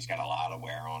 actually. And he's got a lot of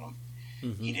wear on him.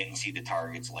 He didn't see the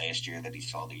targets last year that he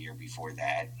saw the year before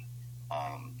that.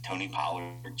 Tony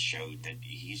Pollard showed that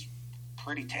he's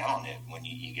pretty talented when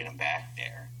you get him back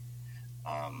there.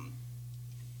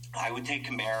 I would take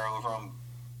Kamara over him,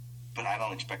 but I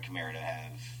don't expect Kamara to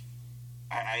have...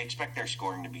 I expect their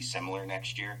scoring to be similar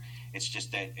next year. It's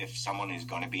just that if someone is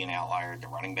going to be an outlier at the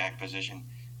running back position,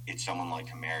 it's someone like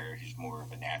Kamara who's more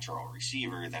of a natural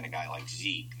receiver than a guy like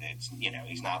Zeke that's,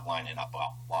 he's not lining up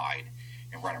out wide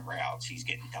and running routes. He's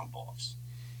getting dump-offs.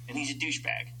 And he's a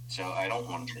douchebag, so I don't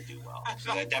want him to do well.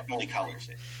 So that definitely colors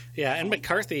it. Yeah, and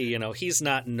McCarthy, he's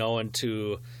not known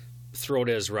to throw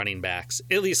to his running backs,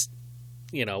 at least,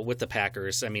 with the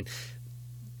Packers. I mean,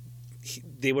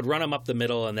 they would run him up the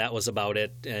middle, and that was about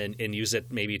it, and use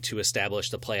it maybe to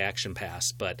establish the play-action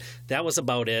pass. But that was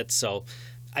about it, so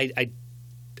I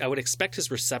would expect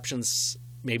his receptions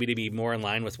maybe to be more in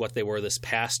line with what they were this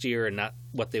past year and not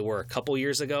what they were a couple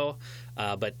years ago.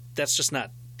 But that's just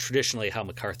not traditionally how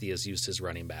McCarthy has used his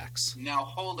running backs. Now,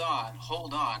 hold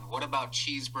on. What about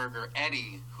Cheeseburger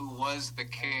Eddie, who was the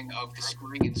king of the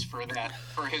screens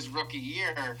for his rookie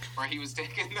year, where he was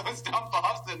taking those dump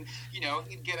offs and,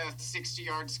 he'd get a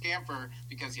 60-yard scamper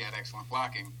because he had excellent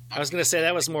blocking. I was going to say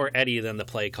that was more Eddie than the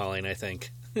play calling, I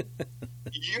think.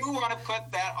 You want to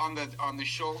put that on the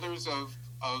shoulders of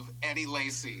Eddie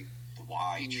Lacy.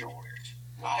 Wide shoulders.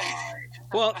 Wide.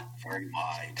 Well, very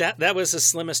wide. That was the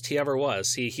slimmest he ever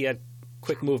was. He had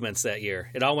quick movements that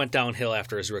year. It all went downhill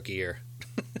after his rookie year.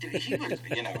 Dude, he was,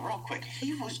 real quick,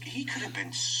 he could have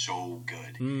been so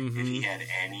good if he had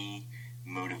any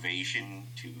motivation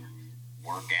to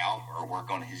work out or work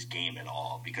on his game at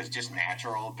all, because just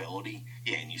natural ability,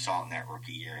 and you saw it in that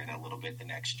rookie year and a little bit the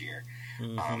next year,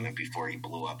 and before he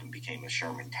blew up and became a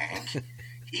Sherman tank.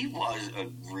 He was a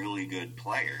really good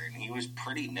player, and he was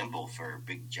pretty nimble for a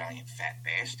big, giant, fat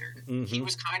bastard. He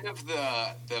was kind of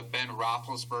the Ben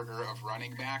Roethlisberger of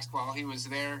running backs while he was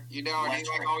there, and he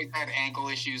always had ankle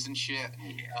issues and shit,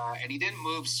 and he didn't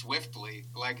move swiftly.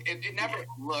 Like, it never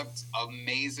looked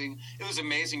amazing. It was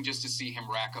amazing just to see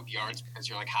him rack up yards, because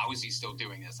you're like, how is he still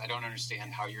doing this? I don't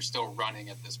understand how you're still running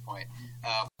at this point.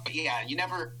 But yeah,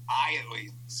 I at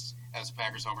least, as a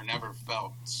Packers homer, never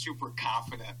felt super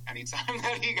confident anytime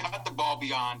that he got the ball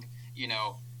beyond,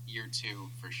 year two,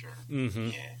 for sure.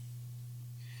 Yeah.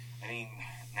 I mean,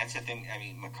 that's the thing. I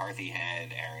mean, McCarthy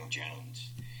had Aaron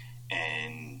Jones,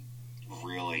 and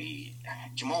really,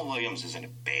 Jamal Williams isn't a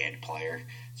bad player,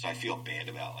 so I feel bad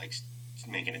about,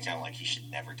 making it sound like he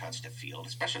should never touch the field,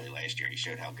 especially last year. He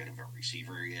showed how good of a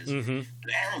receiver he is.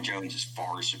 But Aaron Jones is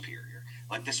far superior.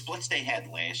 Like, the splits they had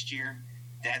last year,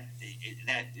 that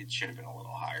it should have been a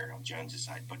little higher on Jones'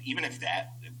 side. But even if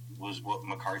that was what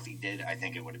McCarthy did, I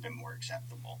think it would have been more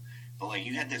acceptable. But,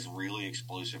 you had this really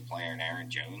explosive player in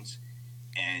Aaron Jones,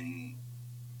 and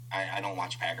I don't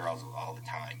watch Packers all the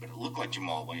time, but it looked like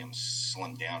Jamal Williams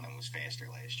slimmed down and was faster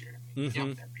last year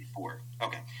than before.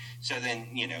 Okay, so then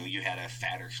you had a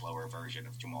fatter, slower version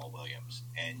of Jamal Williams,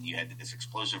 and you had this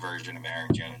explosive version of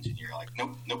Aaron Jones, and you're like,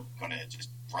 nope, gonna just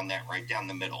run that right down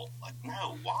the middle. Like,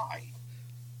 no, why?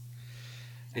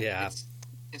 Yeah,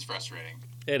 it's frustrating.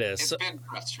 It is. It's been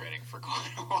frustrating for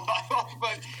quite a while,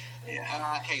 but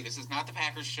hey, this is not the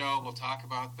Packers show. We'll talk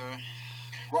about the.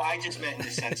 Well, I just meant in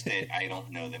the sense that I don't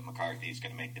know that McCarthy is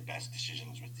going to make the best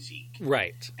decisions with Zeke.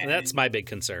 Right. And that's my big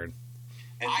concern.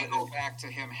 I go back to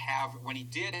him when he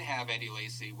did have Eddie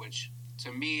Lacy, which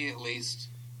to me at least,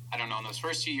 I don't know, in those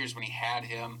first 2 years when he had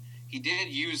him, he did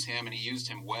use him and he used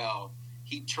him well.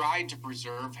 He tried to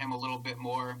preserve him a little bit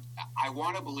more. I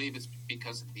want to believe it's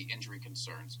because of the injury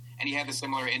concerns. And he had the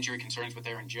similar injury concerns with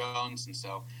Aaron Jones. And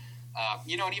so, and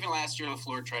even last year,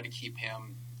 LaFleur tried to keep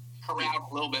him corralled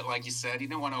a little bit, like you said. He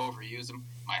didn't want to overuse him.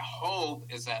 My hope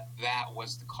is that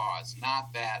was the cause,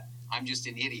 not that I'm just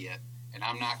an idiot and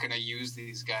I'm not going to use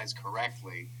these guys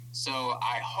correctly. So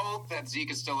I hope that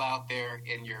Zeke is still out there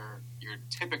in your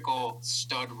typical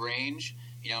stud range,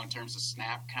 in terms of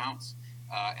snap counts,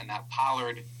 and that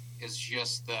Pollard is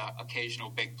just the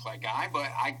occasional big play guy,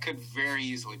 but I could very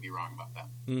easily be wrong about that.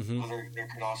 Well, there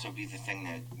could also be the thing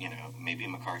that, maybe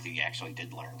McCarthy actually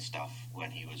did learn stuff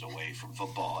when he was away from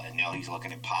football, and now he's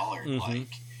looking at Pollard like,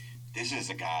 this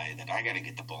is a guy that I got to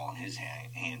get the ball in his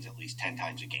hands at least 10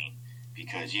 times a game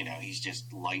because, he's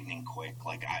just lightning quick.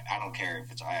 Like, I don't care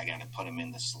if it's I got to put him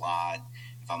in the slot,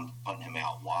 if I'm putting him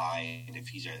out wide, if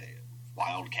he's a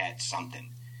wildcat, something.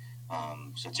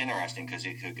 So it's interesting because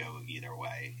it could go either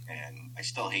way, and I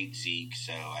still hate Zeke,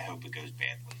 so I hope it goes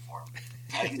badly for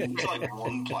him. There's like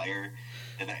one player,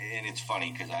 and it's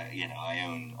funny because I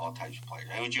own all types of players.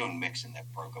 I own Joe Mixon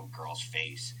that broke a girl's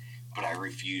face, but I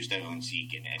refuse to own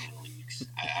Zeke in any leagues.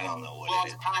 I don't know what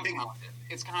it is.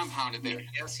 It's compounded there.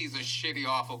 Yes, he's a shitty,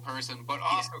 awful person, but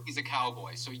also he's a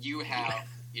cowboy, so you have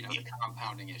the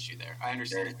compounding issue there. I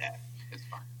understand. There's that. It's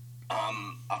fine.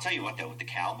 I'll tell you what, though, with the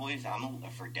Cowboys,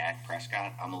 for Dak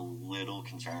Prescott, I'm a little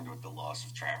concerned with the loss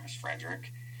of Travis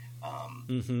Frederick.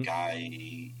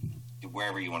 Guy,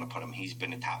 wherever you want to put him, he's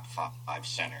been a top 5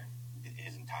 center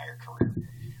his entire career.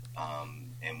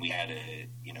 And we had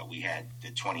the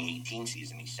 2018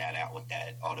 season, he sat out with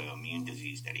that autoimmune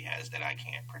disease that he has that I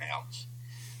can't pronounce.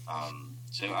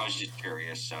 So I was just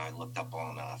curious. So I looked up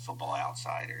on Football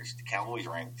Outsiders. The Cowboys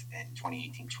ranked in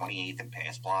 2018 28th in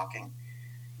pass blocking.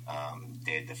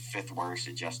 They had the 5th worst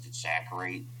adjusted sack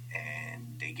rate,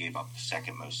 and they gave up the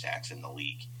 2nd most sacks in the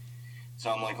league. So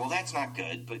I'm like, well, that's not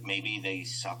good, but maybe they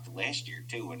sucked last year,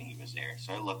 too, when he was there.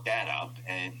 So I looked that up,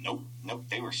 and nope,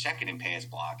 they were 2nd in pass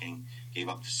blocking, gave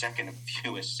up the 2nd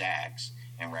fewest sacks,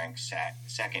 and ranked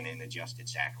 2nd in adjusted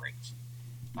sack rates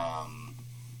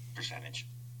percentage.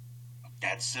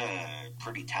 That's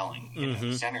pretty telling.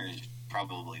 Center is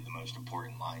probably the most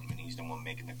important lineman. He's the one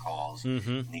making the calls and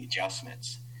the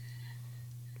adjustments.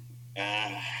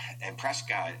 And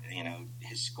Prescott,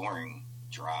 his scoring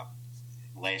dropped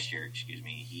last year.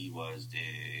 He was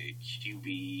the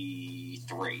QB3,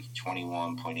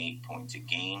 21.8 points a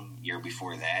game. Year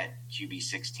before that, QB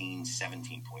 16,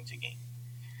 17 points a game.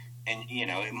 And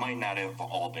it might not have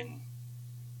all been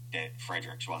that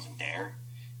Fredericks wasn't there,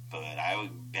 but I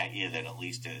would bet you that at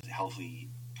least a healthy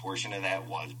portion of that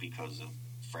was because of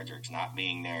Fredericks not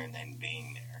being there and then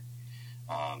being there.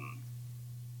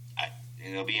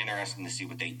 It'll be interesting to see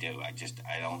what they do.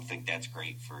 I don't think that's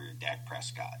great for Dak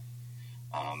Prescott.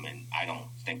 And I don't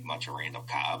think much of Randall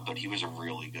Cobb, but he was a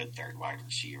really good third wide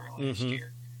receiver last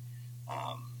year.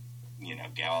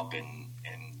 Gallup and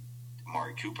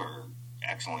Amari Cooper,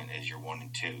 excellent as your 1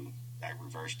 and 2. I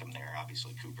reversed them there.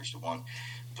 Obviously, Cooper's the 1.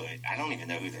 But I don't even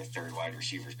know who their third wide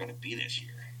receiver is going to be this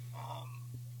year.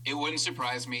 It wouldn't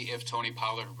surprise me if Tony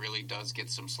Pollard really does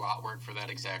get some slot work for that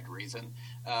exact reason.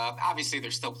 Obviously,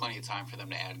 there's still plenty of time for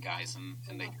them to add guys,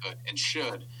 and they could and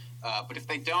should. But if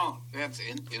they don't,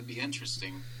 it'd be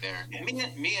interesting there. Yeah.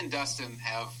 Me and Dustin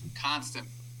have constant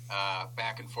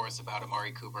back and forth about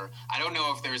Amari Cooper. I don't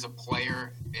know if there's a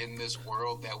player in this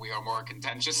world that we are more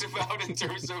contentious about in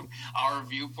terms of our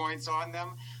viewpoints on them.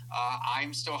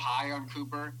 I'm still high on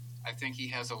Cooper. I think he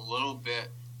has a little bit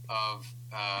of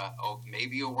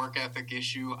maybe a work ethic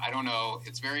issue. I don't know.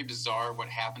 It's very bizarre what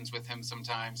happens with him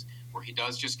sometimes where he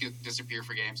does just disappear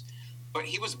for games. But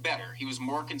he was better. He was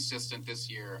more consistent this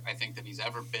year, I think, than he's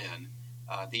ever been.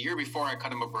 The year before, I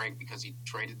cut him a break because he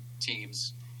traded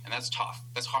teams, and that's tough.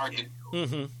 That's hard to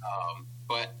do.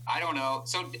 But I don't know.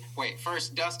 So, wait,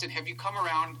 first, Dustin, have you come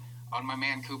around on my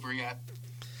man Cooper yet?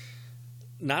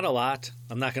 Not a lot.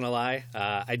 I'm not going to lie.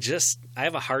 I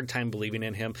have a hard time believing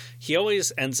in him. He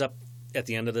always ends up at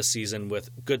the end of the season with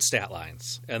good stat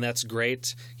lines, and that's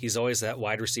great. He's always that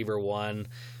wide receiver one,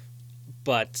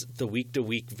 but the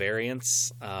week-to-week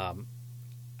variance,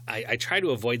 I try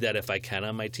to avoid that if I can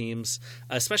on my teams,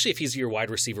 especially if he's your wide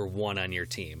receiver one on your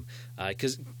team.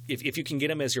 Because if you can get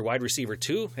him as your wide receiver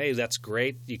two, hey, that's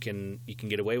great. You can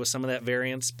get away with some of that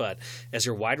variance. But as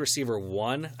your wide receiver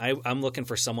one, I'm looking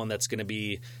for someone that's going to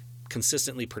be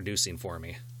consistently producing for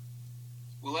me.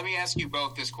 Well, let me ask you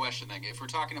both this question then. If we're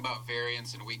talking about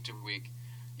variance and week to week,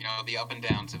 the up and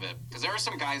downs of it, because there are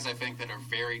some guys I think that are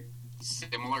very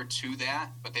similar to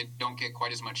that, but they don't get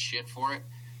quite as much shit for it.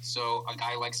 So a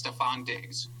guy like Stephon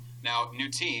Diggs, now new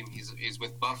team, he's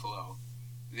with Buffalo.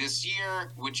 This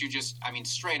year, would you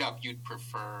straight up, you'd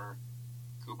prefer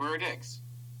Cooper or Diggs?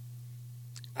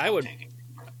 I would.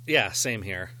 Yeah, same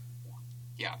here.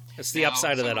 Yeah. It's the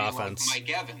upside of that offense. Like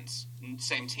Mike Evans,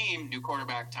 same team, new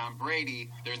quarterback Tom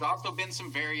Brady. There's also been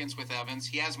some variance with Evans.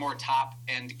 He has more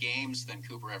top-end games than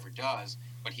Cooper ever does,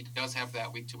 but he does have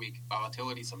that week-to-week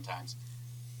volatility sometimes.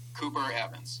 Cooper or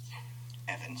Evans?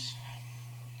 Evans.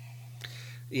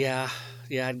 Yeah,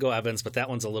 I'd go Evans, but that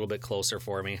one's a little bit closer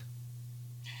for me.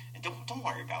 And don't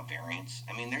worry about variance.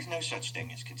 I mean, there's no such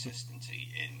thing as consistency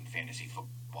in fantasy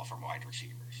football from wide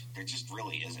receivers. There just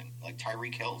really isn't. Like,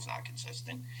 Tyreek Hill's not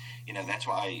consistent. That's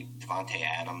why Devontae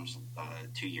Adams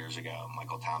 2 years ago,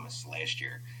 Michael Thomas last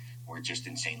year, were just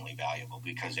insanely valuable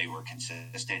because they were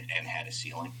consistent and had a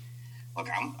ceiling. Look,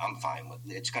 I'm fine with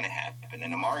it. It's going to happen.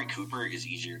 And Amari Cooper is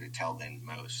easier to tell than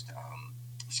most.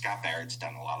 Scott Barrett's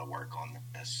done a lot of work on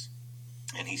this,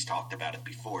 and he's talked about it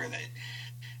before that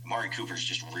Amari Cooper's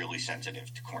just really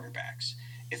sensitive to cornerbacks.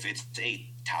 If it's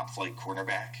a top-flight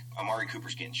cornerback, Amari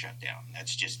Cooper's getting shut down.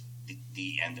 That's just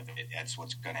the end of it. That's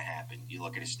what's going to happen. You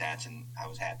look at his stats, and I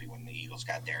was happy when the Eagles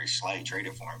got Darius Slay,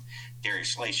 traded for him. Darius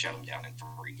Slay shut him down in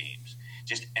 3 games.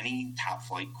 Just any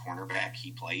top-flight cornerback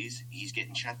he plays, he's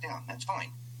getting shut down. That's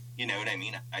fine. You know what I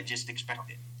mean? I just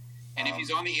expect it. And if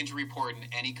he's on the injury report in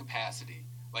any capacity,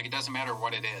 like, it doesn't matter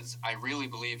what it is, I really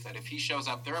believe that if he shows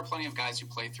up, there are plenty of guys who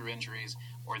play through injuries,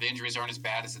 or the injuries aren't as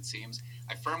bad as it seems.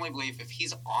 I firmly believe if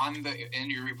he's on the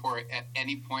injury report at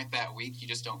any point that week, you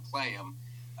just don't play him,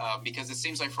 because it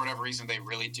seems like for whatever reason they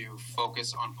really do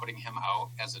focus on putting him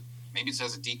out maybe it's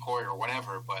as a decoy or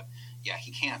whatever. But yeah,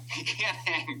 he can't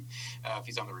hang if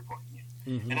he's on the report.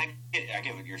 Mm-hmm. And I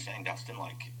get what you're saying, Dustin.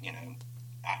 Like,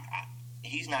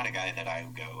 he's not a guy that I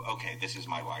would go, okay, this is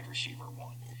my wide receiver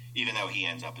one, even though he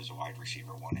ends up as a wide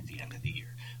receiver one at the end of the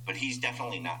year. But he's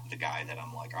definitely not the guy that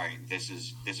I'm like, all right, this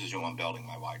is who I'm building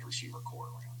my wide receiver core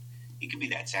around. He could be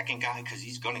that second guy because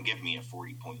he's going to give me a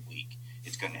 40-point week.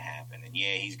 It's going to happen. And,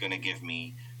 yeah, he's going to give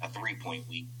me a 3-point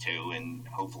week too, and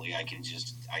hopefully I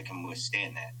can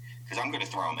withstand that because I'm going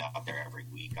to throw him out there every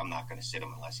week. I'm not going to sit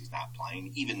him unless he's not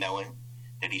playing, even knowing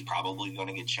that he's probably going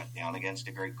to get shut down against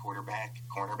a great cornerback.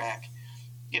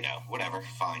 Whatever,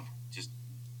 fine. Just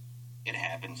it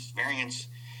happens. Variance,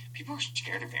 people are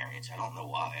scared of variance. I don't know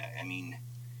why. I mean,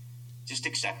 just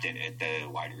accept it at the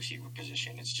wide receiver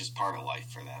position. It's just part of life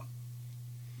for them.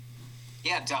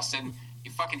 Yeah, Dustin,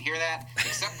 you fucking hear that?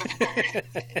 Accept the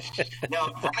variance. No,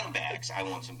 running backs, I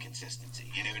want some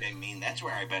consistency. You know what I mean? That's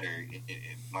where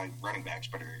my running backs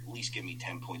better at least give me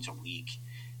 10 points a week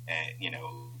at,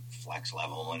 flex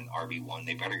level and RB1.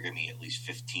 They better give me at least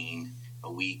 15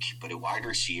 a week. But a wide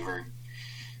receiver,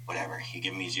 whatever. You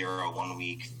give me 0 1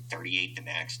 week, 38 the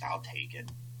next, I'll take it.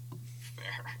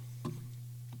 Fair.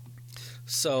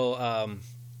 So,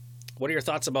 what are your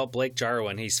thoughts about Blake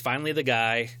Jarwin? He's finally the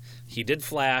guy. He did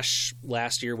flash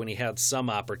last year when he had some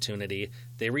opportunity.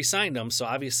 They re-signed him, so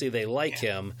obviously they like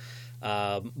him.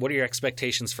 What are your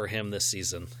expectations for him this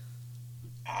season?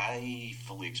 I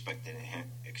fully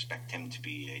expect him to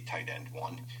be a tight end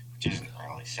one, which isn't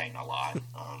really saying a lot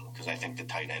because I think the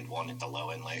tight end one at the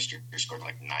low end last year scored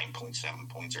like 9.7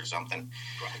 points or something.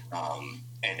 Right.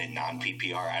 And in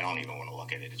non-PPR, I don't even want to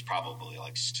look at it. It's probably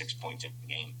like 6 points a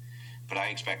game. But I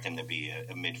expect him to be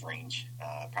a mid-range,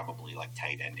 probably like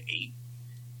tight end 8.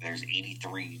 There's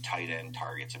 83 tight end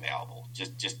targets available,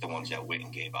 just the ones that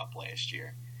Witten gave up last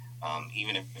year.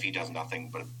 Even if he does nothing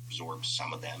but absorb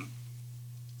some of them,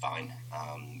 fine.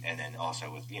 And then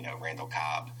also with, Randall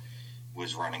Cobb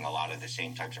was running a lot of the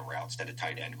same types of routes that a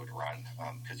tight end would run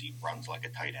because he runs like a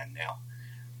tight end now.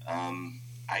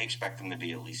 I expect him to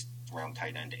be at least around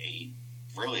tight end 8.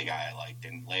 Really a guy I liked.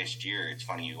 And last year, it's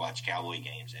funny, you watch Cowboy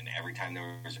games, and every time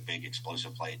there was a big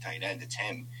explosive play at tight end, it's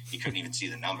him. You couldn't even see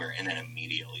the number, and then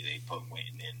immediately they put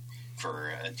Witten in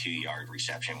for a 2-yard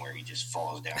reception where he just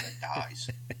falls down and dies.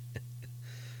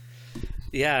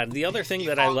 Yeah, the other thing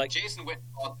that I like... Jason Witten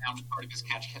falls down as part of his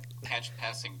catch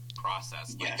passing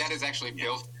process. Like, Yes. that is actually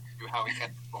built into how he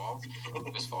catches balls.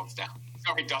 He just falls down.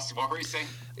 Sorry, Dusty, what were you saying?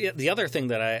 Yeah, the other thing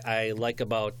that I like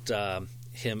about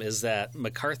him is that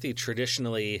McCarthy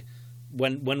traditionally,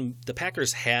 when the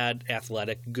Packers had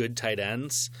athletic, good tight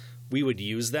ends, we would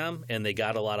use them, and they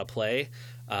got a lot of play.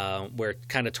 Where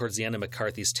kind of towards the end of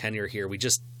McCarthy's tenure here, we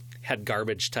just had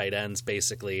garbage tight ends,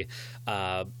 basically.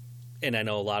 And I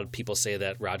know a lot of people say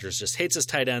that Rodgers just hates his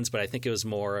tight ends, but I think it was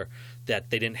more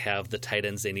that they didn't have the tight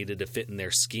ends they needed to fit in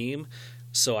their scheme.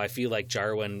 So I feel like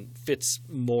Jarwin fits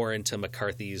more into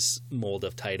McCarthy's mold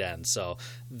of tight end. So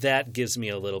that gives me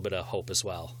a little bit of hope as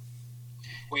well.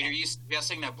 Wait, are you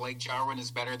suggesting that Blake Jarwin is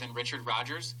better than Richard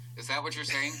Rodgers? Is that what you're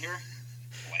saying here?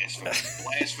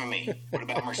 Blasphemy. What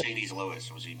about Mercedes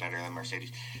Lewis? Was he better than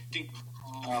Mercedes? Dude,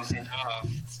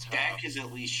 Dak has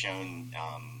at least shown.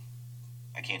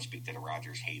 I can't speak to the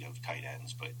Rodgers hate of tight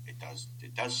ends, but it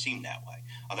does seem that way.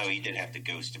 Although he did have the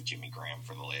ghost of Jimmy Graham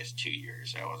for the last 2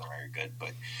 years, so that wasn't very good.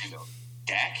 But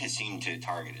Dak has seemed to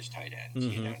target his tight ends.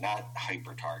 Mm-hmm. Not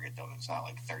hyper target them. It's not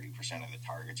like 30% of the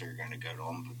targets are going to go to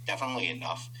them, but definitely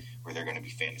enough where they're going to be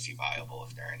fantasy viable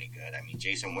if they're any good. I mean,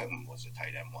 Jason Witten was a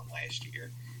tight end one last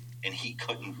year, and he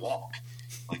couldn't walk.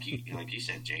 Like you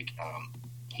said, Jake,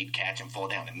 he'd catch and fall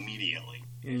down immediately.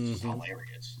 It's just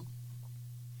hilarious.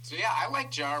 So, yeah, I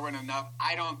like Jarwin enough.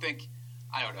 I don't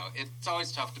know. It's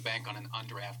always tough to bank on an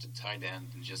undrafted tight end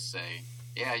and just say,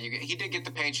 yeah, he did get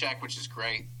the paycheck, which is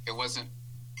great. It wasn't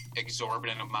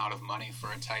exorbitant amount of money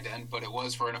for a tight end, but it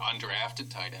was for an undrafted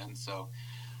tight end. So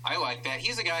I like that.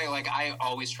 He's a guy, like, I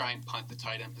always try and punt the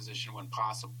tight end position when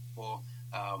possible.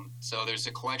 So there's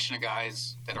a collection of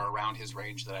guys that are around his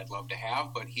range that I'd love to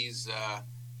have, but he's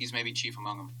maybe chief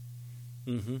among them.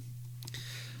 Mm-hmm.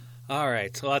 All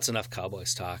right, well, that's enough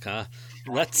Cowboys talk, huh?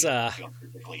 Let's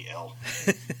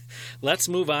let's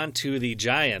move on to the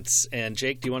Giants. And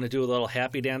Jake, do you want to do a little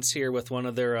happy dance here with one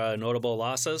of their notable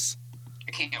losses?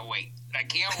 I can't wait.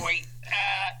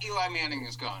 Eli Manning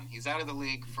is gone. He's out of the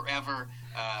league forever.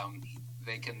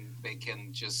 They can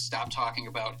just stop talking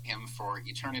about him for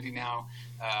eternity now,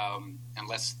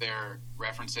 unless they're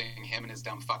referencing him and his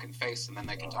dumb fucking face, and then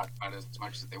they can talk about it as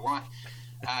much as they want.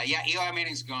 Eli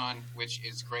Manning's gone, which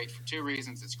is great for two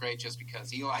reasons. It's great just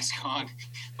because Eli's gone,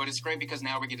 but it's great because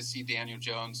now we get to see Daniel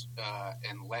Jones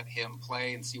and let him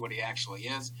play and see what he actually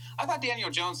is. I thought Daniel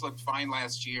Jones looked fine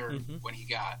last year when he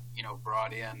got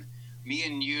brought in. Me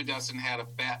and you, Dustin, had a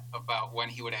bet about when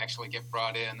he would actually get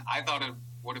brought in. I thought it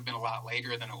would have been a lot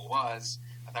later than it was.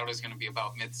 I thought it was going to be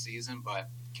about mid-season, but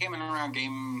came in around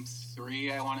game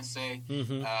 3, I want to say,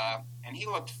 and he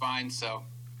looked fine, so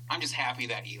I'm just happy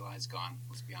that Eli's gone,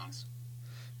 let's be honest.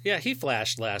 Yeah, he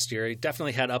flashed last year. He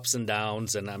definitely had ups and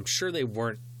downs, and I'm sure they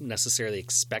weren't necessarily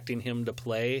expecting him to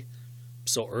play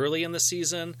so early in the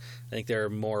season. I think they're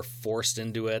more forced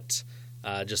into it,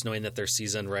 just knowing that their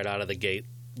season right out of the gate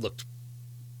looked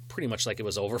pretty much like it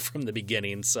was over from the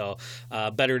beginning. So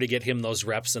better to get him those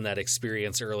reps and that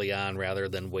experience early on rather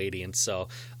than waiting. So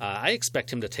I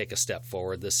expect him to take a step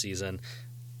forward this season.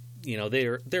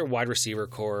 Their wide receiver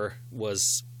core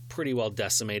was pretty well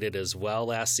decimated as well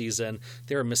last season.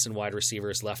 They were missing wide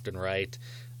receivers left and right.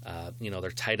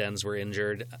 Their tight ends were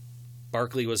injured.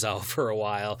 Barkley was out for a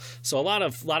while. So a lot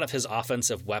of his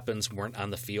offensive weapons weren't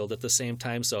on the field at the same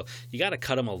time. So you got to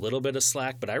cut him a little bit of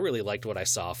slack, but I really liked what I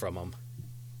saw from him.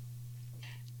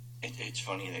 It's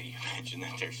funny that you mentioned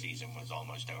that their season was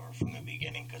almost over from the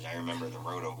beginning, because I remember the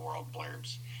Roto World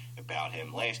blurbs about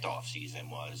him last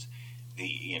offseason was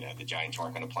the Giants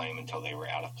weren't going to play him until they were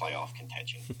out of playoff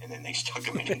contention, and then they stuck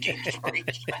him in game 3. We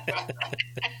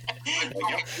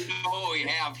know what we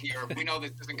have here. We know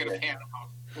this isn't going to pan out.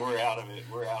 We're out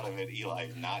of it. Eli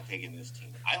is not taking this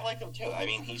team. I like him too. I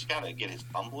mean, he's got to get his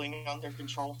fumbling under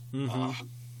control,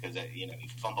 because he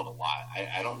fumbled a lot.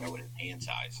 I don't know what his hand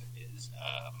size is,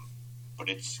 but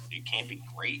it can't be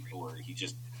great, or he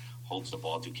just holds the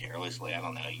ball too carelessly. I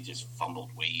don't know. He just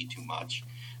fumbled way too much.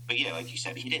 But yeah, like you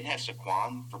said, he didn't have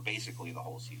Saquon for basically the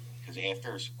whole season, because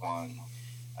after Saquon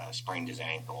sprained his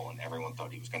ankle and everyone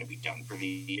thought he was going to be done for the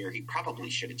year, he probably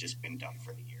should have just been done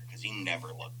for the year, because he never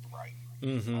looked right.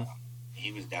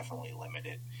 He was definitely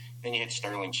limited. Then you had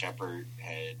Sterling Shepard,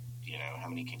 had how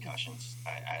many concussions?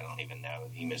 I don't even know.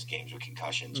 He missed games with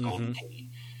concussions. Golden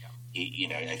Tate.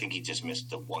 I think he just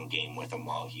missed the one game with him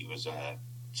while he was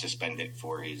suspended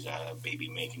for his baby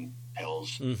making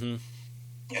pills.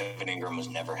 Evan Ingram was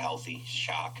never healthy.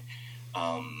 Shock.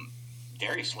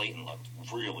 Darius Slayton looked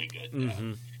really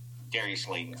good. Darius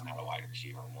Slayton's not a wide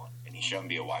receiver 1, and he shouldn't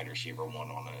be a wide receiver 1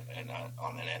 on an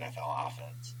NFL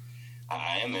offense.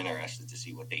 I am interested to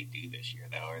see what they do this year,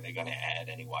 though. Are they going to add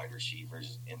any wide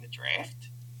receivers in the draft?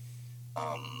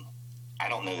 I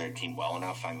don't know their team well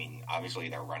enough. I mean, obviously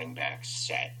their running back's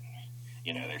set.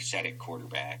 You know, they're set at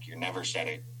quarterback. You're never set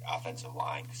at offensive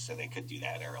line, so they could do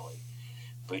that early.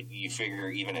 But you figure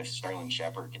even if Sterling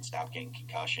Shepard can stop getting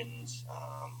concussions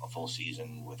a full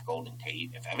season with Golden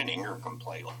Tate, if Evan Ingram can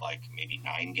play like maybe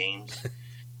 9 games,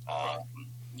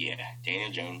 yeah,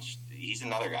 Daniel Jones, he's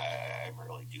another guy I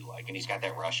really do like. And he's got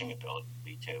that rushing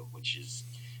ability too, which is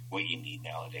what you need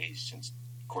nowadays since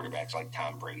quarterbacks like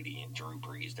Tom Brady and Drew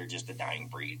Brees, they're just a dying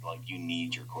breed. Like, you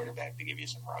need your quarterback to give you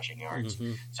some rushing yards.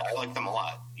 Mm-hmm. So I like them a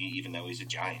lot. Even though he's a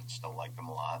Giant, still like them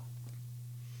a lot.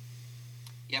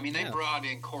 Yeah, I mean, they brought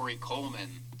in Corey Coleman,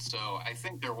 so I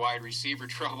think their wide receiver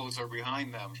troubles are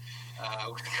behind them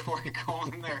with Corey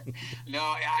Coleman there. No,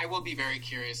 I will be very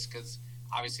curious because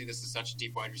obviously this is such a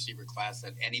deep wide receiver class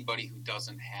that anybody who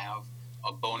doesn't have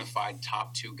a bona fide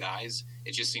top 2 guys,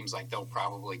 it just seems like they'll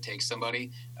probably take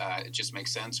somebody. It just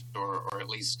makes sense, or at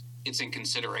least it's in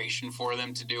consideration for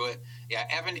them to do it. Yeah,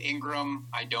 Evan Ingram,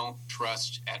 I don't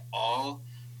trust at all.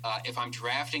 If I'm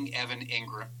drafting Evan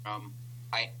Ingram,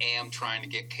 I am trying to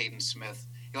get Caden Smith.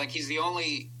 Like, he's the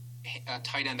only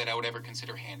tight end that I would ever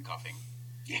consider handcuffing.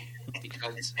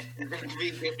 Because you're going to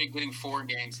be getting 4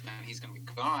 games, and then he's going to be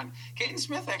gone. Caden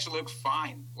Smith actually looked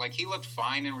fine. Like, he looked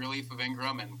fine in relief of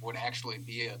Ingram and would actually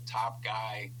be a top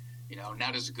guy. You know,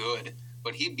 not as good,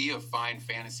 but he'd be a fine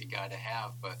fantasy guy to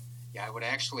have. But, yeah, I would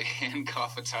actually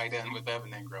handcuff a tight end with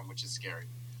Evan Ingram, which is scary.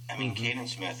 I mean, Caden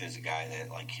Smith is a guy that,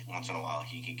 like, once in a while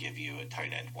he could give you a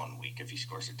tight end 1 week if he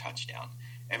scores a touchdown.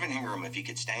 Evan Ingram, if he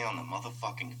could stay on the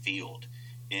motherfucking field,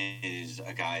 is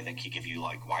a guy that could give you,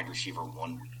 like, wide receiver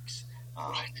 1 weeks.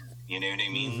 You know what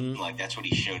I mean? Mm-hmm. Like, that's what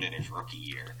he showed in his rookie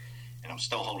year. And I'm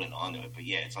still holding on to it. But,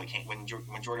 yeah, it's like when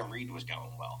Jordan Reed was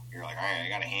going well, you're like, all right, I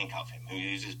got to handcuff him.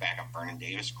 Who's his backup? Vernon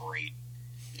Davis? Great.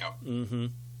 Yep. Mm-hmm.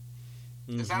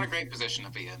 It's not a great position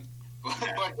to be in.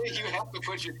 But you have to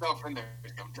put yourself in there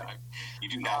sometime. You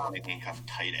do not want to handcuff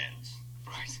tight ends.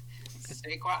 Right.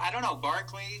 Saquon, I don't know.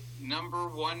 Barkley, number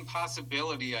 1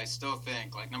 possibility, I still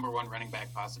think. Like, number 1 running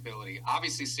back possibility.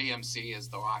 Obviously, CMC is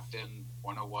the locked-in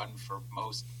 101 for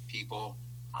most people.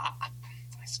 I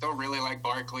still really like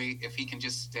Barkley. If he can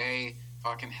just stay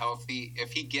fucking healthy.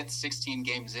 If he gets 16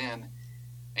 games in,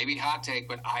 maybe hot take,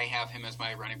 but I have him as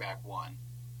my running back 1.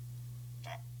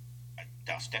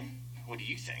 Dustin, what do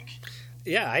you think?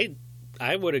 Yeah,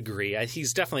 I would agree.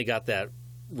 He's definitely got that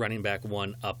running back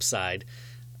 1 upside.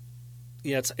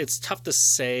 Yeah, it's tough to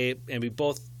say. I mean,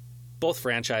 both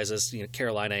franchises, you know,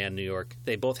 Carolina and New York,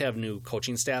 they both have new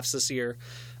coaching staffs this year.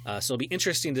 So it'll be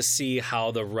interesting to see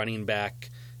how the running back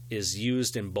is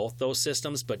used in both those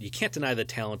systems. But you can't deny the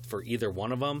talent for either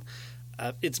one of them.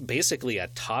 It's basically a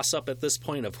toss-up at this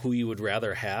point of who you would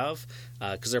rather have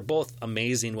because they're both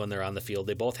amazing when they're on the field.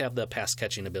 They both have the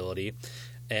pass-catching ability,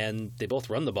 and they both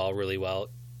run the ball really well.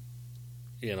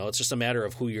 You know, it's just a matter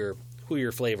of who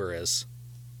your flavor is.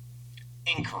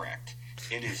 Incorrect.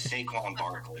 It is Saquon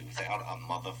Barkley without a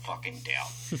motherfucking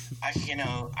doubt.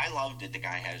 I love that the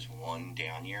guy has 1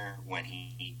 down year when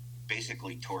he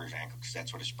basically tore his ankle because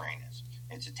that's what a sprain is.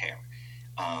 It's a tear.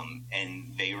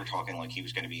 And they were talking like he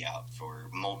was going to be out for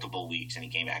multiple weeks, and he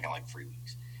came back in like 3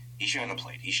 weeks. He shouldn't have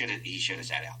played. He should have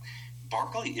sat out.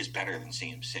 Barkley is better than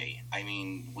CMC. I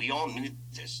mean, we all knew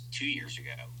this 2 years ago.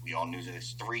 We all knew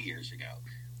this 3 years ago.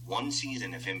 1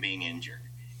 season of him being injured,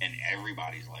 and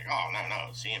everybody's like, oh,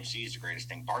 no, CMC is the greatest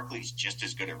thing. Barkley's just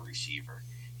as good a receiver.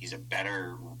 He's a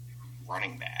better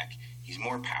running back. He's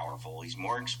more powerful. He's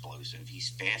more explosive. He's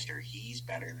faster. He's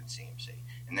better than CMC.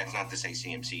 And that's not to say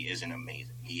CMC isn't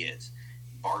amazing. He is.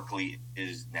 Barkley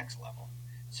is next level.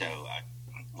 So,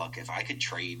 look, if I could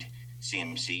trade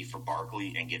CMC for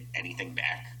Barkley and get anything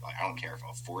back, like, I don't care if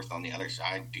a 4th on the other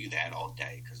side, do that all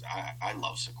day because I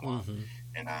love Saquon. Mm-hmm.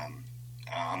 And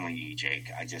I'm with you,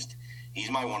 Jake. He's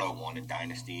my 101 in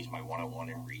Dynasty. He's my 101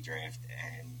 in Redraft.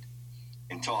 And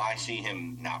until I see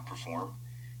him not perform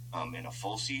in a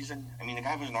full season, I mean, the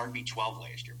guy was an RB12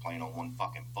 last year playing on 1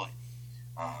 fucking foot.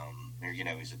 You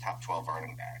know, he's a top 12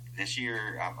 running back. This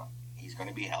year, he's going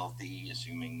to be healthy,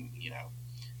 assuming, you know,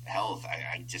 health.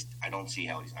 I don't see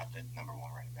how he's not the number 1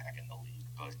 running back in the league.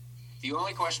 But the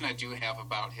only question I do have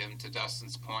about him, to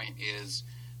Dustin's point, is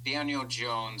Daniel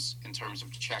Jones in terms of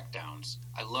checkdowns.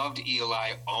 I loved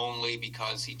Eli only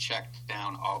because he checked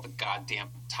down all the goddamn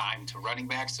time to running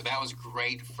back, so that was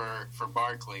great for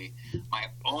Barkley. My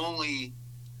only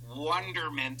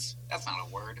wonderment, that's not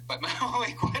a word, but my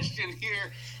only question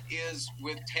here is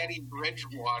with Teddy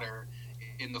Bridgewater,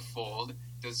 in the fold,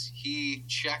 does he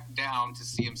check down to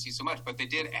CMC so much? But they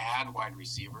did add wide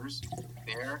receivers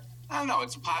there. I don't know.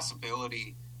 It's a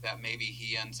possibility that maybe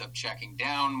he ends up checking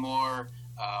down more.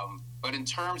 But in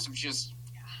terms of just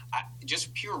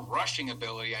pure rushing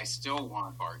ability, I still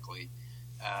want Barkley.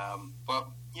 But,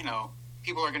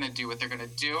 people are going to do what they're going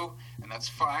to do, and that's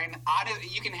fine.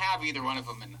 You can have either one of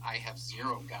them, and I have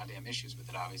zero goddamn issues with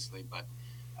it, obviously. But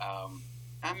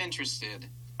I'm interested.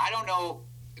 I don't know,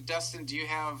 Dustin, do you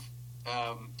have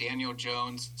Daniel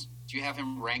Jones? Do you have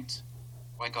him ranked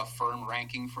like a firm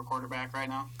ranking for quarterback right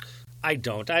now? I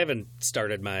don't. I haven't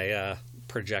started my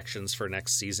projections for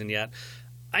next season yet.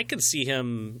 I could see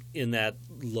him in that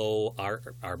low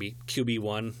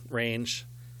QB1 range,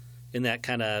 in that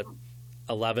kind of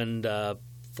 11 to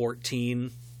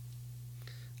 14,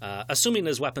 assuming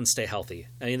his weapons stay healthy.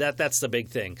 I mean, that's the big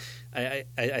thing. I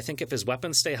think if his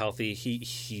weapons stay healthy,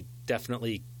 he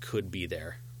definitely could be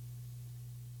there.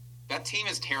 That team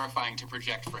is terrifying to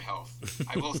project for health.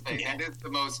 I will say that is the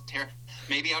most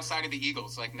maybe outside of the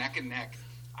Eagles, like neck and neck.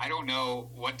 I don't know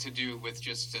what to do with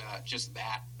just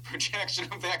that projection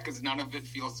of that, because none of it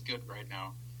feels good right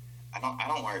now. I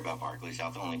don't worry about Barkley's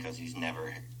health only because he's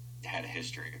never had a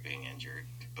history of being injured.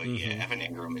 But Evan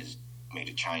Ingram is made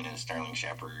of China. Sterling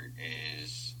Shepard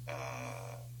is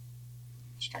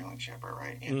Sterling Shepard,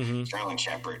 right? Yeah. Sterling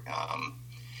Shepard.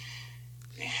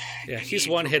 He's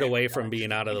one hit away from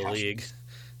being out of the league.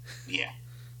 Yeah,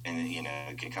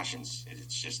 and concussions.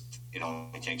 It's just it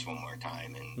only takes one more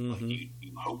time, and like you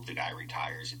hope the guy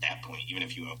retires at that point. Even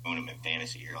if you own him in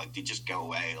fantasy, you're like, they just go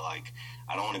away. Like,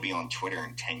 I don't want to be on Twitter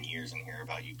in 10 years and hear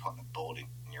about you putting a bullet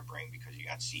in your brain because you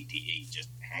got CTE. Just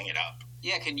hang it up.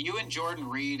 Yeah, can you and Jordan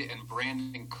Reed and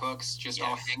Brandon Cooks just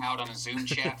all hang out on a Zoom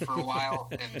chat for a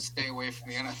while and stay away from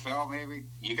the NFL, maybe?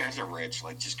 You guys are rich.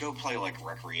 Like, just go play, like,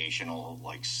 recreational,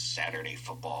 like, Saturday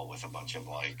football with a bunch of,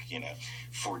 like,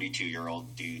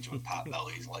 42-year-old dudes with pot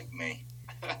bellies like me.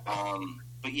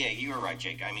 But, yeah, you were right,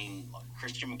 Jake. I mean,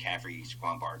 Christian McCaffrey,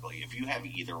 Saquon Barkley, if you have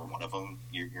either one of them,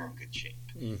 you're in good shape.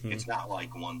 It's not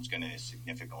like one's going to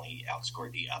significantly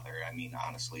outscore the other. I mean,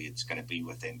 honestly, it's going to be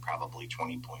within probably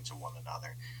 20 points of one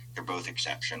another. They're both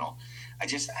exceptional. I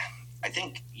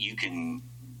think you can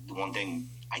 – the one thing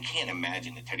 – I can't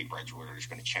imagine that Teddy Bridgewater is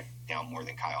going to check down more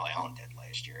than Kyle Allen did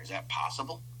last year. Is that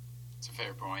possible? It's a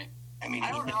fair point. I mean,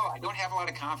 I don't know. I don't have a lot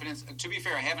of confidence. To be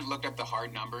fair, I haven't looked up the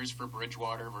hard numbers for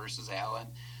Bridgewater versus Allen.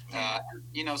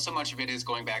 So much of it is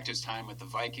going back to his time with the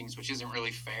Vikings, which isn't really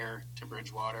fair to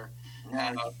Bridgewater.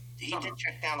 He did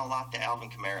check down a lot to Alvin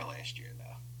Kamara last year, though.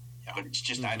 Yeah. But it's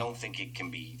just I don't think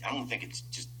it's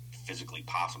just physically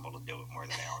possible to do it more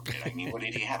than Allen did. I mean, what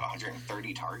did he have?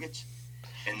 130 targets,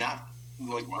 and not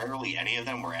like rarely any of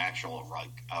them were actual like,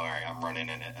 all right, I'm running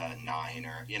a 9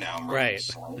 or I'm running a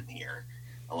slant here.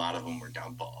 A lot of them were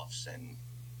dump offs, and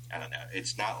I don't know.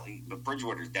 It's not, but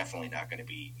Bridgewater's definitely not going to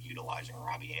be utilizing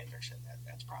Robbie Anderson.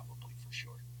 That's probably for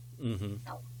sure.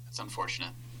 No, that's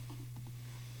unfortunate.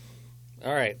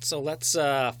 All right, so let's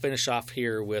finish off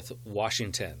here with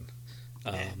Washington.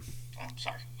 I'm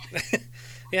sorry.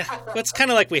 Yeah, it's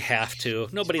kind of like we have to.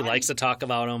 Nobody likes to talk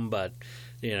about them, but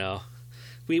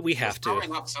we have to.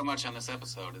 Throwing up so much on this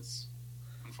episode, it's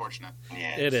unfortunate.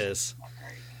 Yeah, it is. Right.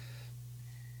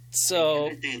 So,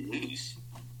 who did they lose?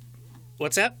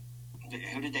 What's that?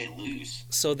 Who did they lose?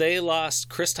 So they lost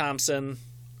Chris Thompson,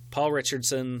 Paul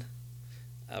Richardson,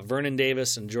 Vernon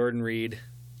Davis, and Jordan Reed.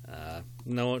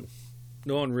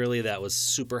 No one really that was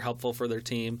super helpful for their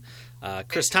team.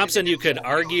 Chris Thompson, you could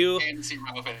argue. Fantasy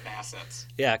relevant assets.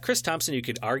 Yeah, Chris Thompson, you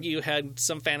could argue had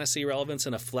some fantasy relevance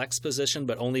in a flex position,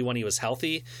 but only when he was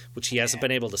healthy, which he hasn't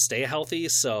been able to stay healthy.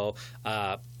 So,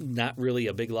 not really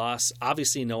a big loss.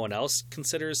 Obviously, no one else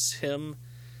considers him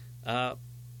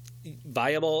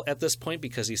viable at this point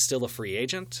because he's still a free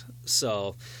agent.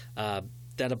 So,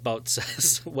 that about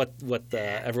says what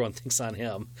everyone thinks on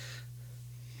him.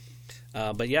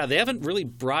 But yeah, they haven't really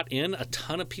brought in a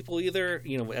ton of people either.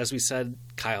 As we said,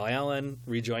 Kyle Allen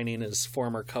rejoining his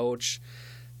former coach.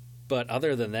 But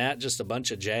other than that, just a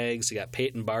bunch of Jags. You got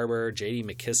Peyton Barber, J.D.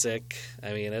 McKissick.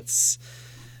 I mean, it's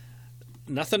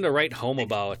nothing to write home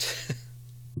about.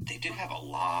 They do have a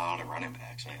lot of running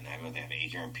backs, man. They have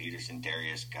Adrian Peterson,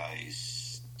 Darius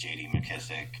Geis, J.D.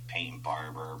 McKissick, Peyton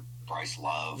Barber, Bryce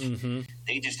Love.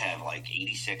 They just have like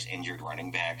 86 injured running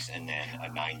backs and then a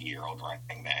 90-year-old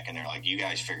running back, and they're like, "You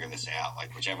guys figure this out.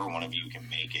 Like, whichever one of you can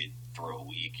make it through a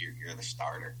week, you're the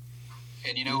starter."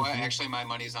 And you know what? Actually, my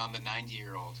money's on the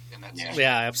 90-year-old, and that's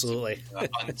absolutely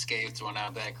unscathed one out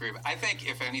of that group. I think,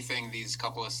 if anything, these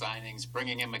couple of signings,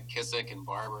 bringing in McKissick and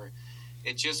Barber,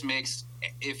 it just makes,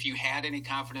 if you had any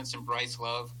confidence in Bryce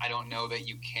Love, I don't know that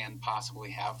you can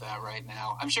possibly have that right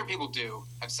now. I'm sure people do.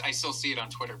 I still see it on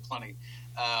Twitter plenty.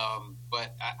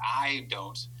 But I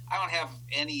don't. I don't have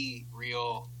any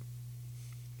real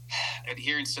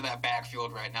adherence to that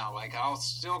backfield right now. Like, I'll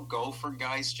still go for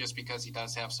Geis just because he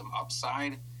does have some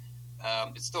upside.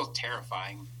 It's still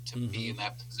terrifying to be in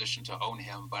that position to own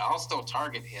him, but I'll still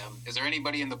target him. Is there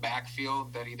anybody in the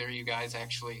backfield that either of you guys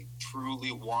actually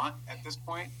truly want at this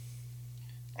point?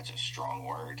 That's a strong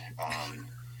word.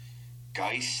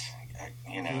 Geis,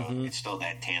 it's still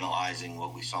that tantalizing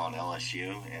what we saw in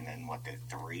LSU, and then the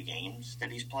 3 games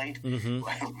that he's played.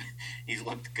 He's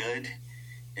looked good.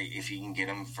 If you can get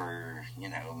him for,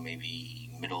 maybe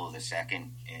middle of the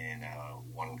second in a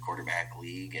 1 quarterback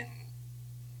league and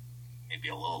maybe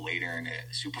a little later in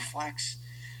a super flex,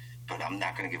 but I'm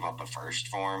not going to give up a first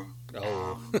for him.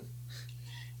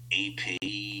 AP,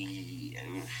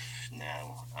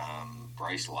 no.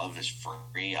 Bryce Love is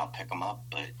free. I'll pick him up,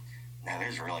 but no,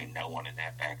 there's really no one in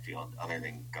that backfield other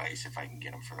than Geis if I can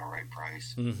get him for the right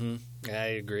price. I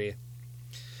agree.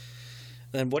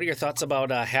 Then what are your thoughts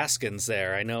about Haskins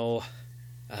there? I know...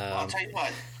 well, I'll tell you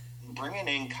what. Bringing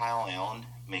in Kyle Allen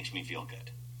makes me feel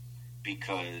good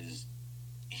because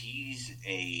he's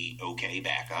a okay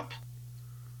backup.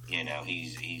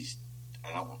 He's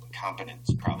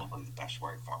competent's probably the best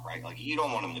word for him, right? Like, you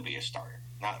don't want him to be a starter,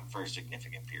 not for a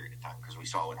significant period of time, because we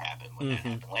saw what happened when that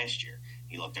happened last year.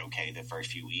 He looked okay the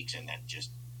first few weeks, and then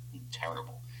just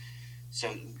terrible.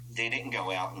 So they didn't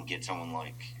go out and get someone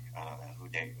like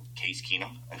Case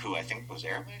Keenum, who I think was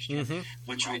there last year,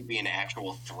 which would be an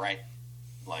actual threat.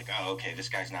 Like, oh, okay, this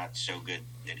guy's not so good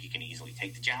that he can easily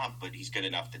take the job, but he's good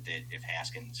enough that if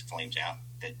Haskins flames out,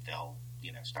 that they'll,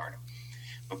 start him.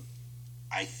 But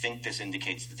I think this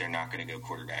indicates that they're not going to go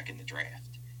quarterback in the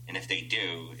draft. And if they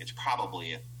do, it's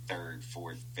probably a 3rd,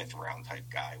 4th, 5th round type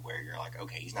guy where you're like,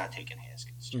 okay, he's not taking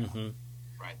Haskins' job.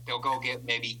 Right. They'll go get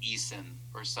maybe Eason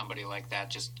or somebody like that,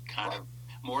 just kind of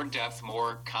more depth,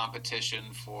 more competition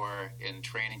in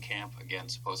training camp. Again,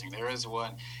 supposing there is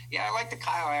one. Yeah, I like the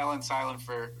Kyle Allen signing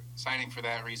for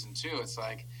that reason too. It's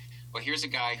like, well, here's a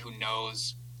guy who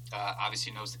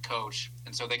obviously knows the coach,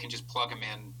 and so they can just plug him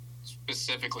in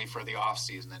specifically for the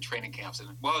offseason and training camps. And,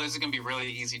 well, this is going to be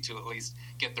really easy to at least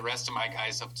get the rest of my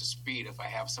guys up to speed if I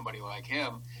have somebody like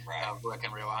him who I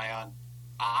can rely on.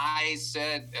 I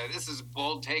said, this is a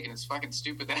bold take, and it's fucking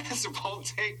stupid that it's a bold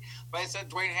take, but I said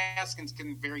Dwayne Haskins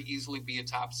can very easily be a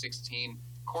top 16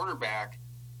 quarterback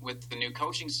with the new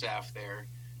coaching staff there,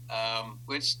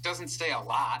 which doesn't say a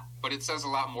lot, but it says a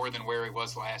lot more than where he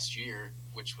was last year,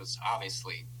 which was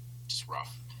obviously just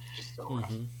rough. Just so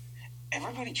rough.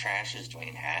 Everybody trashes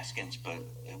Dwayne Haskins, but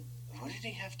what did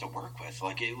he have to work with?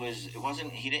 Like,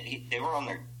 they were on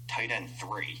their tight end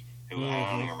 3. I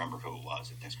don't even remember who it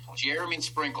was at this point. Jeremy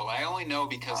Sprinkle. I only know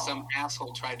because some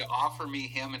asshole tried to offer me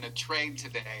him in a trade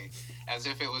today as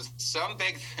if it was some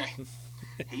big thing.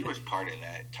 He was part of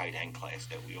that tight end class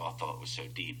that we all thought was so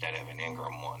deep that Evan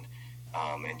Ingram won,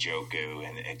 and Njoku,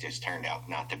 and it just turned out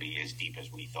not to be as deep as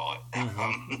we thought.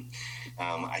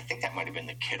 I think that might have been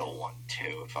the Kittle one,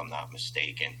 too, if I'm not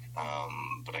mistaken,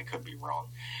 but I could be wrong.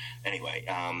 Anyway,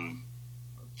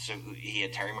 so he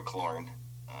had Terry McLaurin.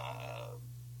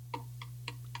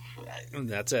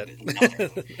 That's it.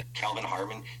 Kelvin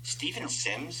Harmon. Steven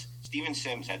Sims. Steven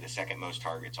Sims had the second most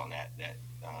targets on that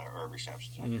or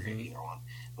receptions. I forget either one.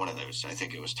 One of those. I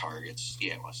think it was targets.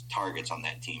 Yeah, it was targets on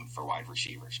that team for wide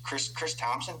receivers. Chris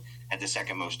Thompson had the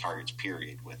second most targets,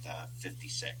 period, with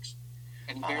 56.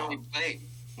 And he barely played.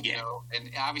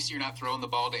 And obviously you're not throwing the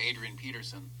ball to Adrian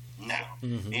Peterson. No.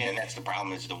 Yeah, and that's the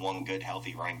problem is the one good,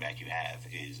 healthy running back you have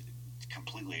is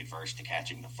completely adverse to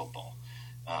catching the football.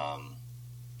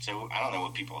 So I don't know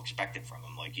what people expected from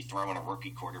him. Like, you throw in a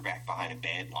rookie quarterback behind a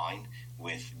bad line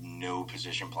with no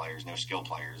position players, no skill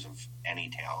players of any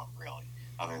talent, really,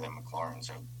 other than McLaurin.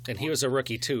 And he was a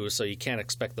rookie, too, so you can't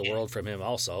expect the world from him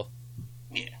also.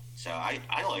 Yeah. So I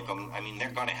like them. I mean, they're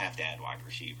going to have to add wide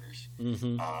receivers.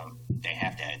 They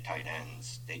have to add tight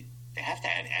ends. They have to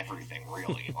add everything,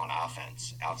 really, on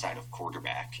offense outside of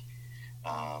quarterback.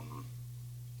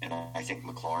 And I think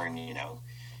McLaurin,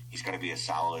 he's going to be a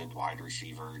solid wide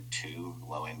receiver 2,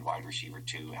 low-end wide receiver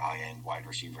 2, high-end wide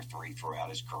receiver 3 throughout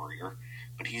his career.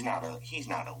 But he's not a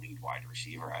lead wide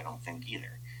receiver, I don't think,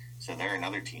 either. So they're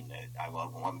another team that I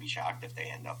wouldn't be shocked if they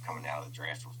end up coming out of the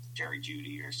draft with Jerry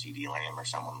Jeudy or CeeDee Lamb or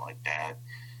someone like that.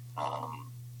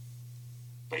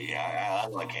 But, yeah, I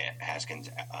like Haskins'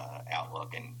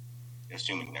 outlook, and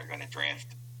assuming they're going to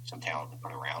draft some talent to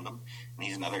put around him. And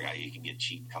he's another guy you can get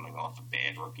cheap coming off a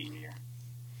bad rookie year.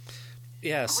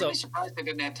 Yeah, I'm really surprised they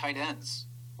didn't add tight ends.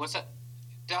 What's that?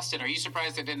 Dustin, are you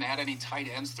surprised they didn't add any tight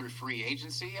ends through free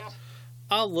agency yet?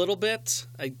 a little bit,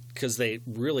 because they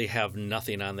really have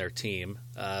nothing on their team.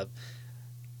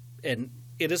 And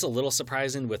it is a little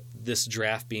surprising with this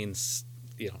draft being,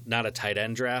 not a tight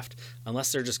end draft,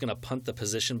 unless they're just going to punt the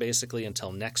position basically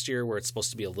until next year where it's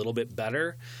supposed to be a little bit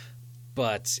better.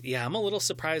 But yeah, I'm a little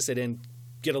surprised they didn't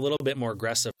get a little bit more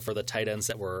aggressive for the tight ends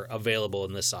that were available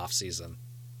in this offseason.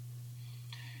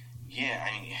 Yeah,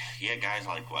 guys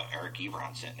like Eric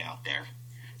Ebron sitting out there,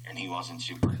 and he wasn't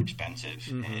super expensive,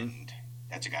 and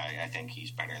that's a guy, I think he's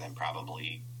better than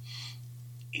probably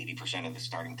 80% of the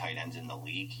starting tight ends in the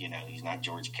league. He's not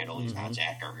George Kittle, he's not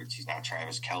Zach Ertz, he's not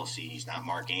Travis Kelce, he's not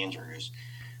Mark Andrews.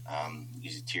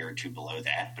 He's a tier or two below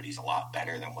that, but he's a lot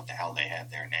better than what the hell they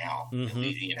have there now. At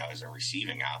least, as a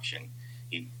receiving option,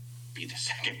 he'd be the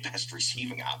second best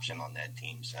receiving option on that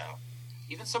team. So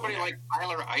even somebody like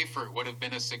Tyler Eifert would have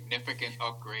been a significant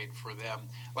upgrade for them.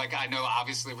 Like, I know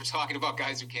obviously we're talking about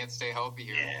guys who can't stay healthy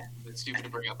here. Yeah. It's stupid to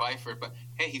bring up Eifert, but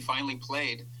hey, he finally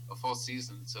played a full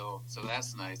season, so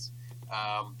that's nice.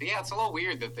 But yeah, it's a little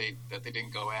weird that they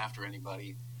didn't go after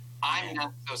anybody. I'm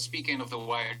not. So speaking of the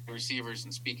wide receivers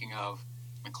and speaking of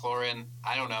McLaurin,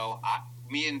 I don't know.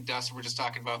 Me and Dustin were just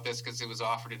talking about this because it was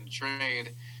offered in a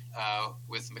trade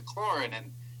with McLaurin,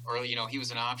 and he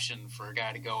was an option for a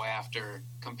guy to go after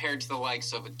compared to the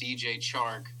likes of a DJ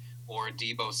Chark or a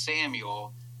Deebo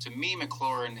Samuel. To me,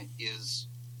 McLaurin is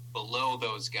below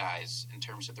those guys in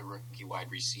terms of the rookie wide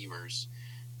receivers.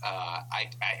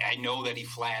 I know that he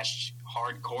flashed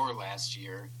hardcore last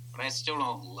year, but I still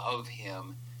don't love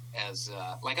him as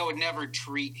I would never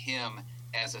treat him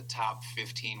as a top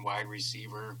 15 wide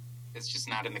receiver. It's just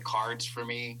not in the cards for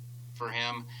me. For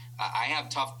him, I have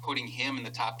tough putting him in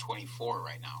the top 24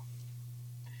 right now.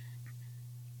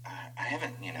 I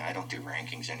haven't, I don't do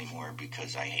rankings anymore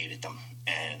because I hated them,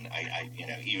 and I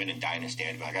even in Dynasty,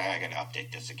 I'd be like, I got to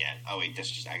update this again. Oh wait,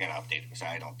 I got to update it because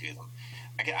I don't do them.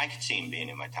 I could see him being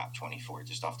in my top 24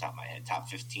 just off the top of my head. Top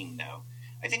 15, no.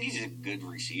 I think he's a good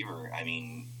receiver.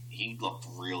 He looked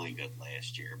really good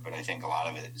last year, but I think a lot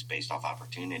of it is based off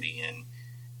opportunity, and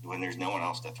when there's no one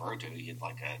else to throw to, he had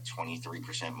like a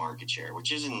 23% market share,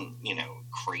 which isn't,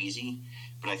 crazy,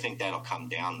 but I think that'll come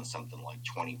down to something like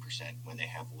 20% when they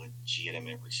have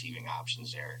legitimate receiving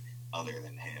options there other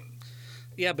than him.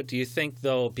 Yeah, but do you think,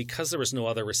 though, because there was no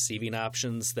other receiving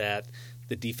options, that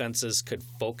the defenses could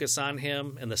focus on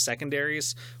him in the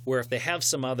secondaries, where if they have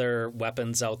some other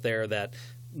weapons out there that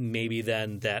maybe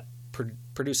then that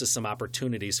produces some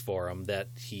opportunities for him that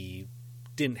he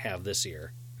didn't have this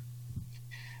year?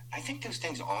 I think those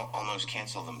things almost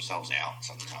cancel themselves out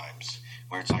sometimes,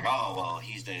 where it's like, oh, well,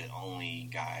 he's the only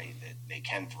guy that they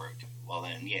can throw to. Well,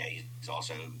 then, yeah, he's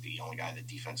also the only guy that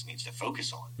defense needs to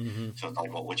focus on. So it's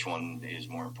like, well, which one is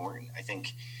more important?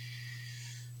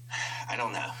 I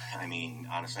don't know.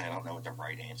 Honestly, I don't know what the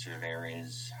right answer there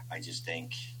is. I just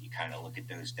think you kind of look at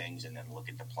those things and then look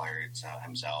at the player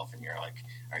himself, and you're like,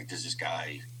 all right,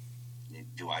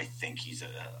 do I think he's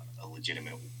a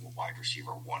legitimate wide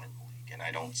receiver one in the league? And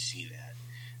I don't see that.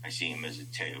 I see him as a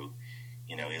 2.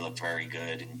 He looked very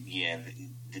good. And, yeah,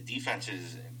 the defense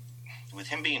is – with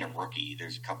him being a rookie,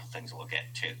 there's a couple things to look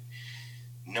at, too.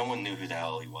 No one knew who the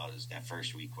hell he was that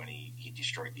first week when he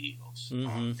destroyed the Eagles.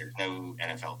 There's no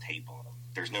NFL tape on him.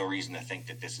 There's no reason to think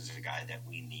that this is a guy that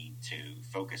we need to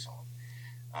focus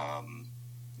on.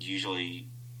 Usually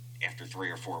after 3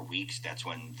 or 4 weeks, that's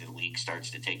when the league starts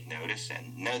to take notice.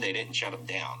 And no, they didn't shut him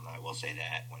down. I will say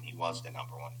that, when he was the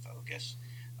number one focus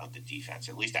of the defense.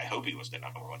 At least I hope he was the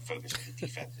number one focus of the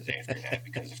defenses after that,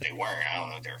 because if they weren't, I don't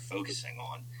know what they were focusing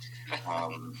on. I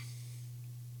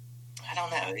don't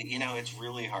know. It's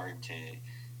really hard to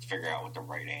figure out what the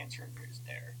right answer is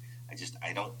there.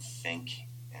 I don't think,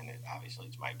 and obviously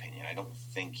it's my opinion, I don't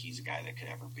think he's a guy that could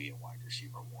ever be a wide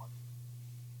receiver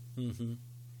 1.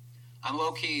 I'm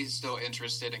low-key still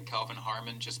interested in Kelvin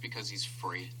Harmon just because he's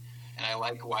free. And I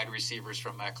like wide receivers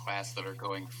from that class that are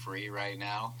going free right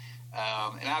now.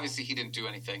 And obviously he didn't do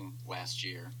anything last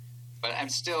year. But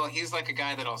he's like a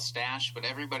guy that I'll stash, but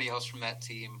everybody else from that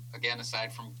team, again,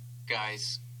 aside from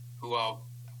guys who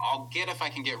I'll get if I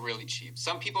can get really cheap.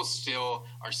 Some people still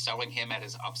are selling him at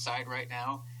his upside right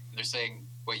now. And they're saying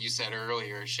what you said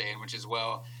earlier, Shane, which is,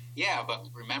 well, yeah, but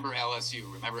remember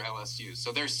LSU.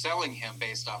 So they're selling him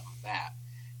based off of that.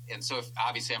 And so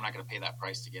obviously I'm not going to pay that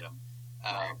price to get him.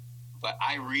 Right. But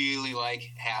I really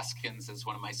like Haskins as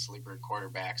one of my sleeper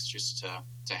quarterbacks just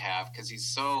to have, because he's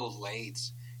so late.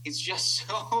 He's just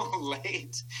so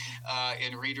late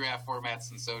in redraft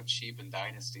formats and so cheap in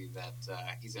Dynasty that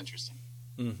he's interesting.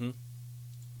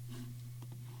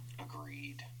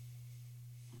 Agreed.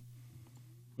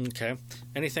 Okay.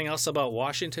 Anything else about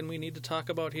Washington we need to talk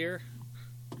about here?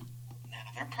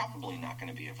 They're probably not going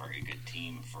to be a very good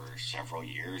team for several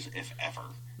years, if ever.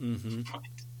 Mm-hmm.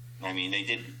 I mean,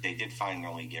 they did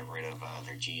finally get rid of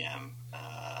their GM.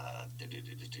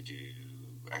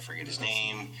 I forget his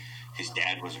name. His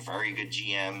dad was a very good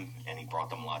GM, and he brought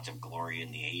them lots of glory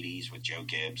in the '80s with Joe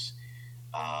Gibbs.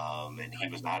 And he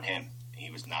was not him.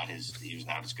 He was not as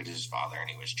good as his father, and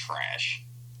he was trash.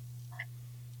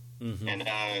 Mm-hmm. And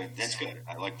that's good.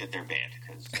 I like that they're bad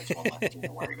because that's one less thing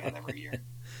to worry about every year.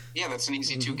 Yeah, that's an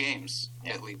easy 2 games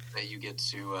at least that you get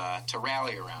to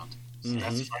rally around. So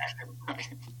that's right.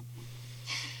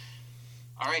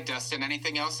 All right, Dustin,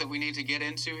 anything else that we need to get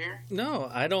into here? No,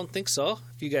 I don't think so.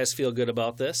 If you guys feel good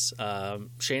about this.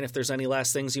 Shane, if there's any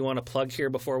last things you want to plug here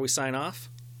before we sign off?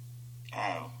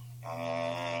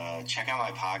 Check out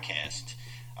my podcast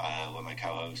with my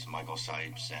co-hosts Michael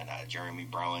Sipes and Jeremy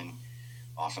Browen.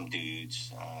 Awesome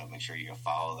dudes. Make sure you go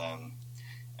follow them.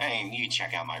 I mean, you can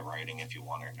check out my writing if you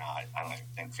want or not. I don't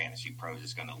think Fantasy Pros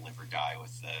is going to live or die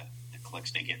with the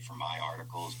clicks they get from my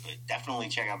articles, but definitely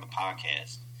check out the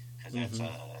podcast. Because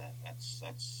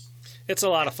that's it's a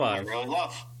lot of fun. I really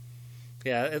love.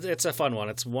 Yeah, it's a fun one.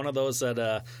 It's one of those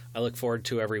that I look forward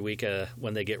to every week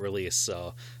when they get released.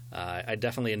 So I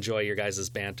definitely enjoy your guys'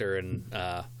 banter and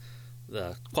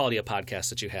the quality of podcasts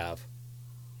that you have.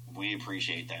 We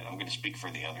appreciate that. I'm going to speak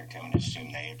for the other two and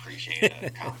assume they appreciate a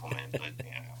compliment, but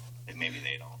maybe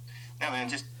they don't. No, man,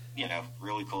 just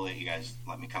really cool that you guys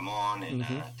let me come on, and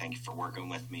thank you for working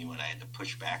with me when I had to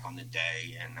push back on the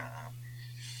day, and.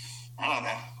 I don't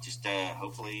know. Just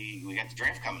hopefully we got the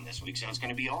draft coming this week, so it's going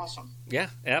to be awesome. Yeah,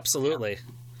 absolutely.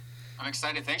 I'm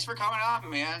excited. Thanks for coming on,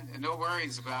 man. No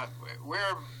worries about. We're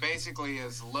basically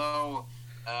as low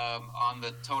on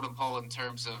the totem pole in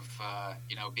terms of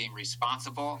being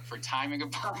responsible for timing a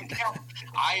podcast.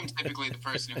 I am typically the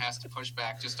person who has to push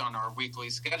back just on our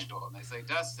weekly schedule, and they say,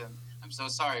 Dustin, I'm so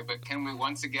sorry, but can we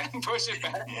once again push it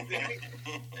back?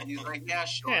 And he's like, yeah,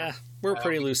 sure. Yeah, we're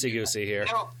pretty loosey-goosey here.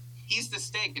 He's the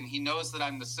steak, and he knows that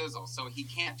I'm the sizzle, so he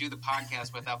can't do the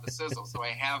podcast without the sizzle. So I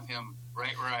have him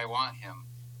right where I want him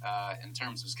in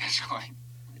terms of scheduling.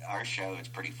 Our show, it's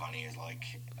pretty funny, is like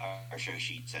our show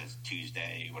sheet says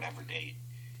Tuesday, whatever date.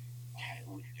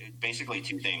 Basically,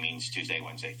 Tuesday means Tuesday,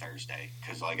 Wednesday, Thursday,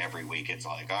 because like every week it's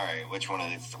like, all right, which one of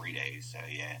the 3 days? So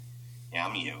yeah,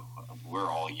 I'm you. We're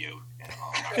all you.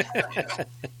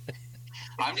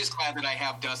 I'm just glad that I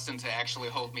have Dustin to actually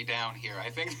hold me down here. I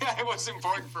think that was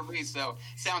important for me. So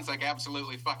sounds like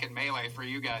absolutely fucking melee for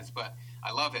you guys, but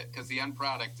I love it because the end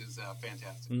product is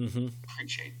fantastic. Mm-hmm.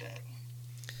 Appreciate that.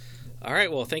 All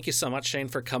right. Well, thank you so much, Shane,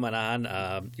 for coming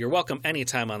on. You're welcome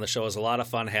anytime on the show. It was a lot of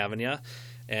fun having you.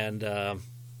 And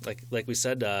like we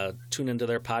said, tune into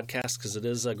their podcast because it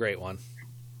is a great one.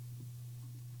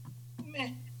 Meh.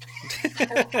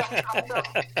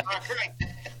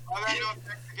 All right.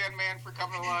 Thanks again, man, for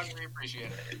coming along. We appreciate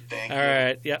it. Thank you. All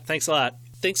right. Yeah, thanks a lot.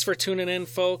 Thanks for tuning in,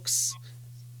 folks.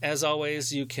 As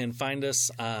always, you can find us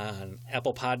on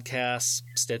Apple Podcasts,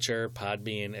 Stitcher,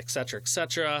 Podbean, etc.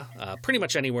 Pretty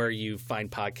much anywhere you find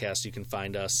podcasts, you can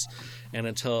find us. And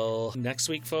until next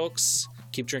week, folks,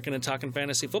 keep drinking and talking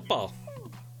fantasy football.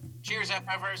 Cheers,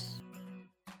 FFers.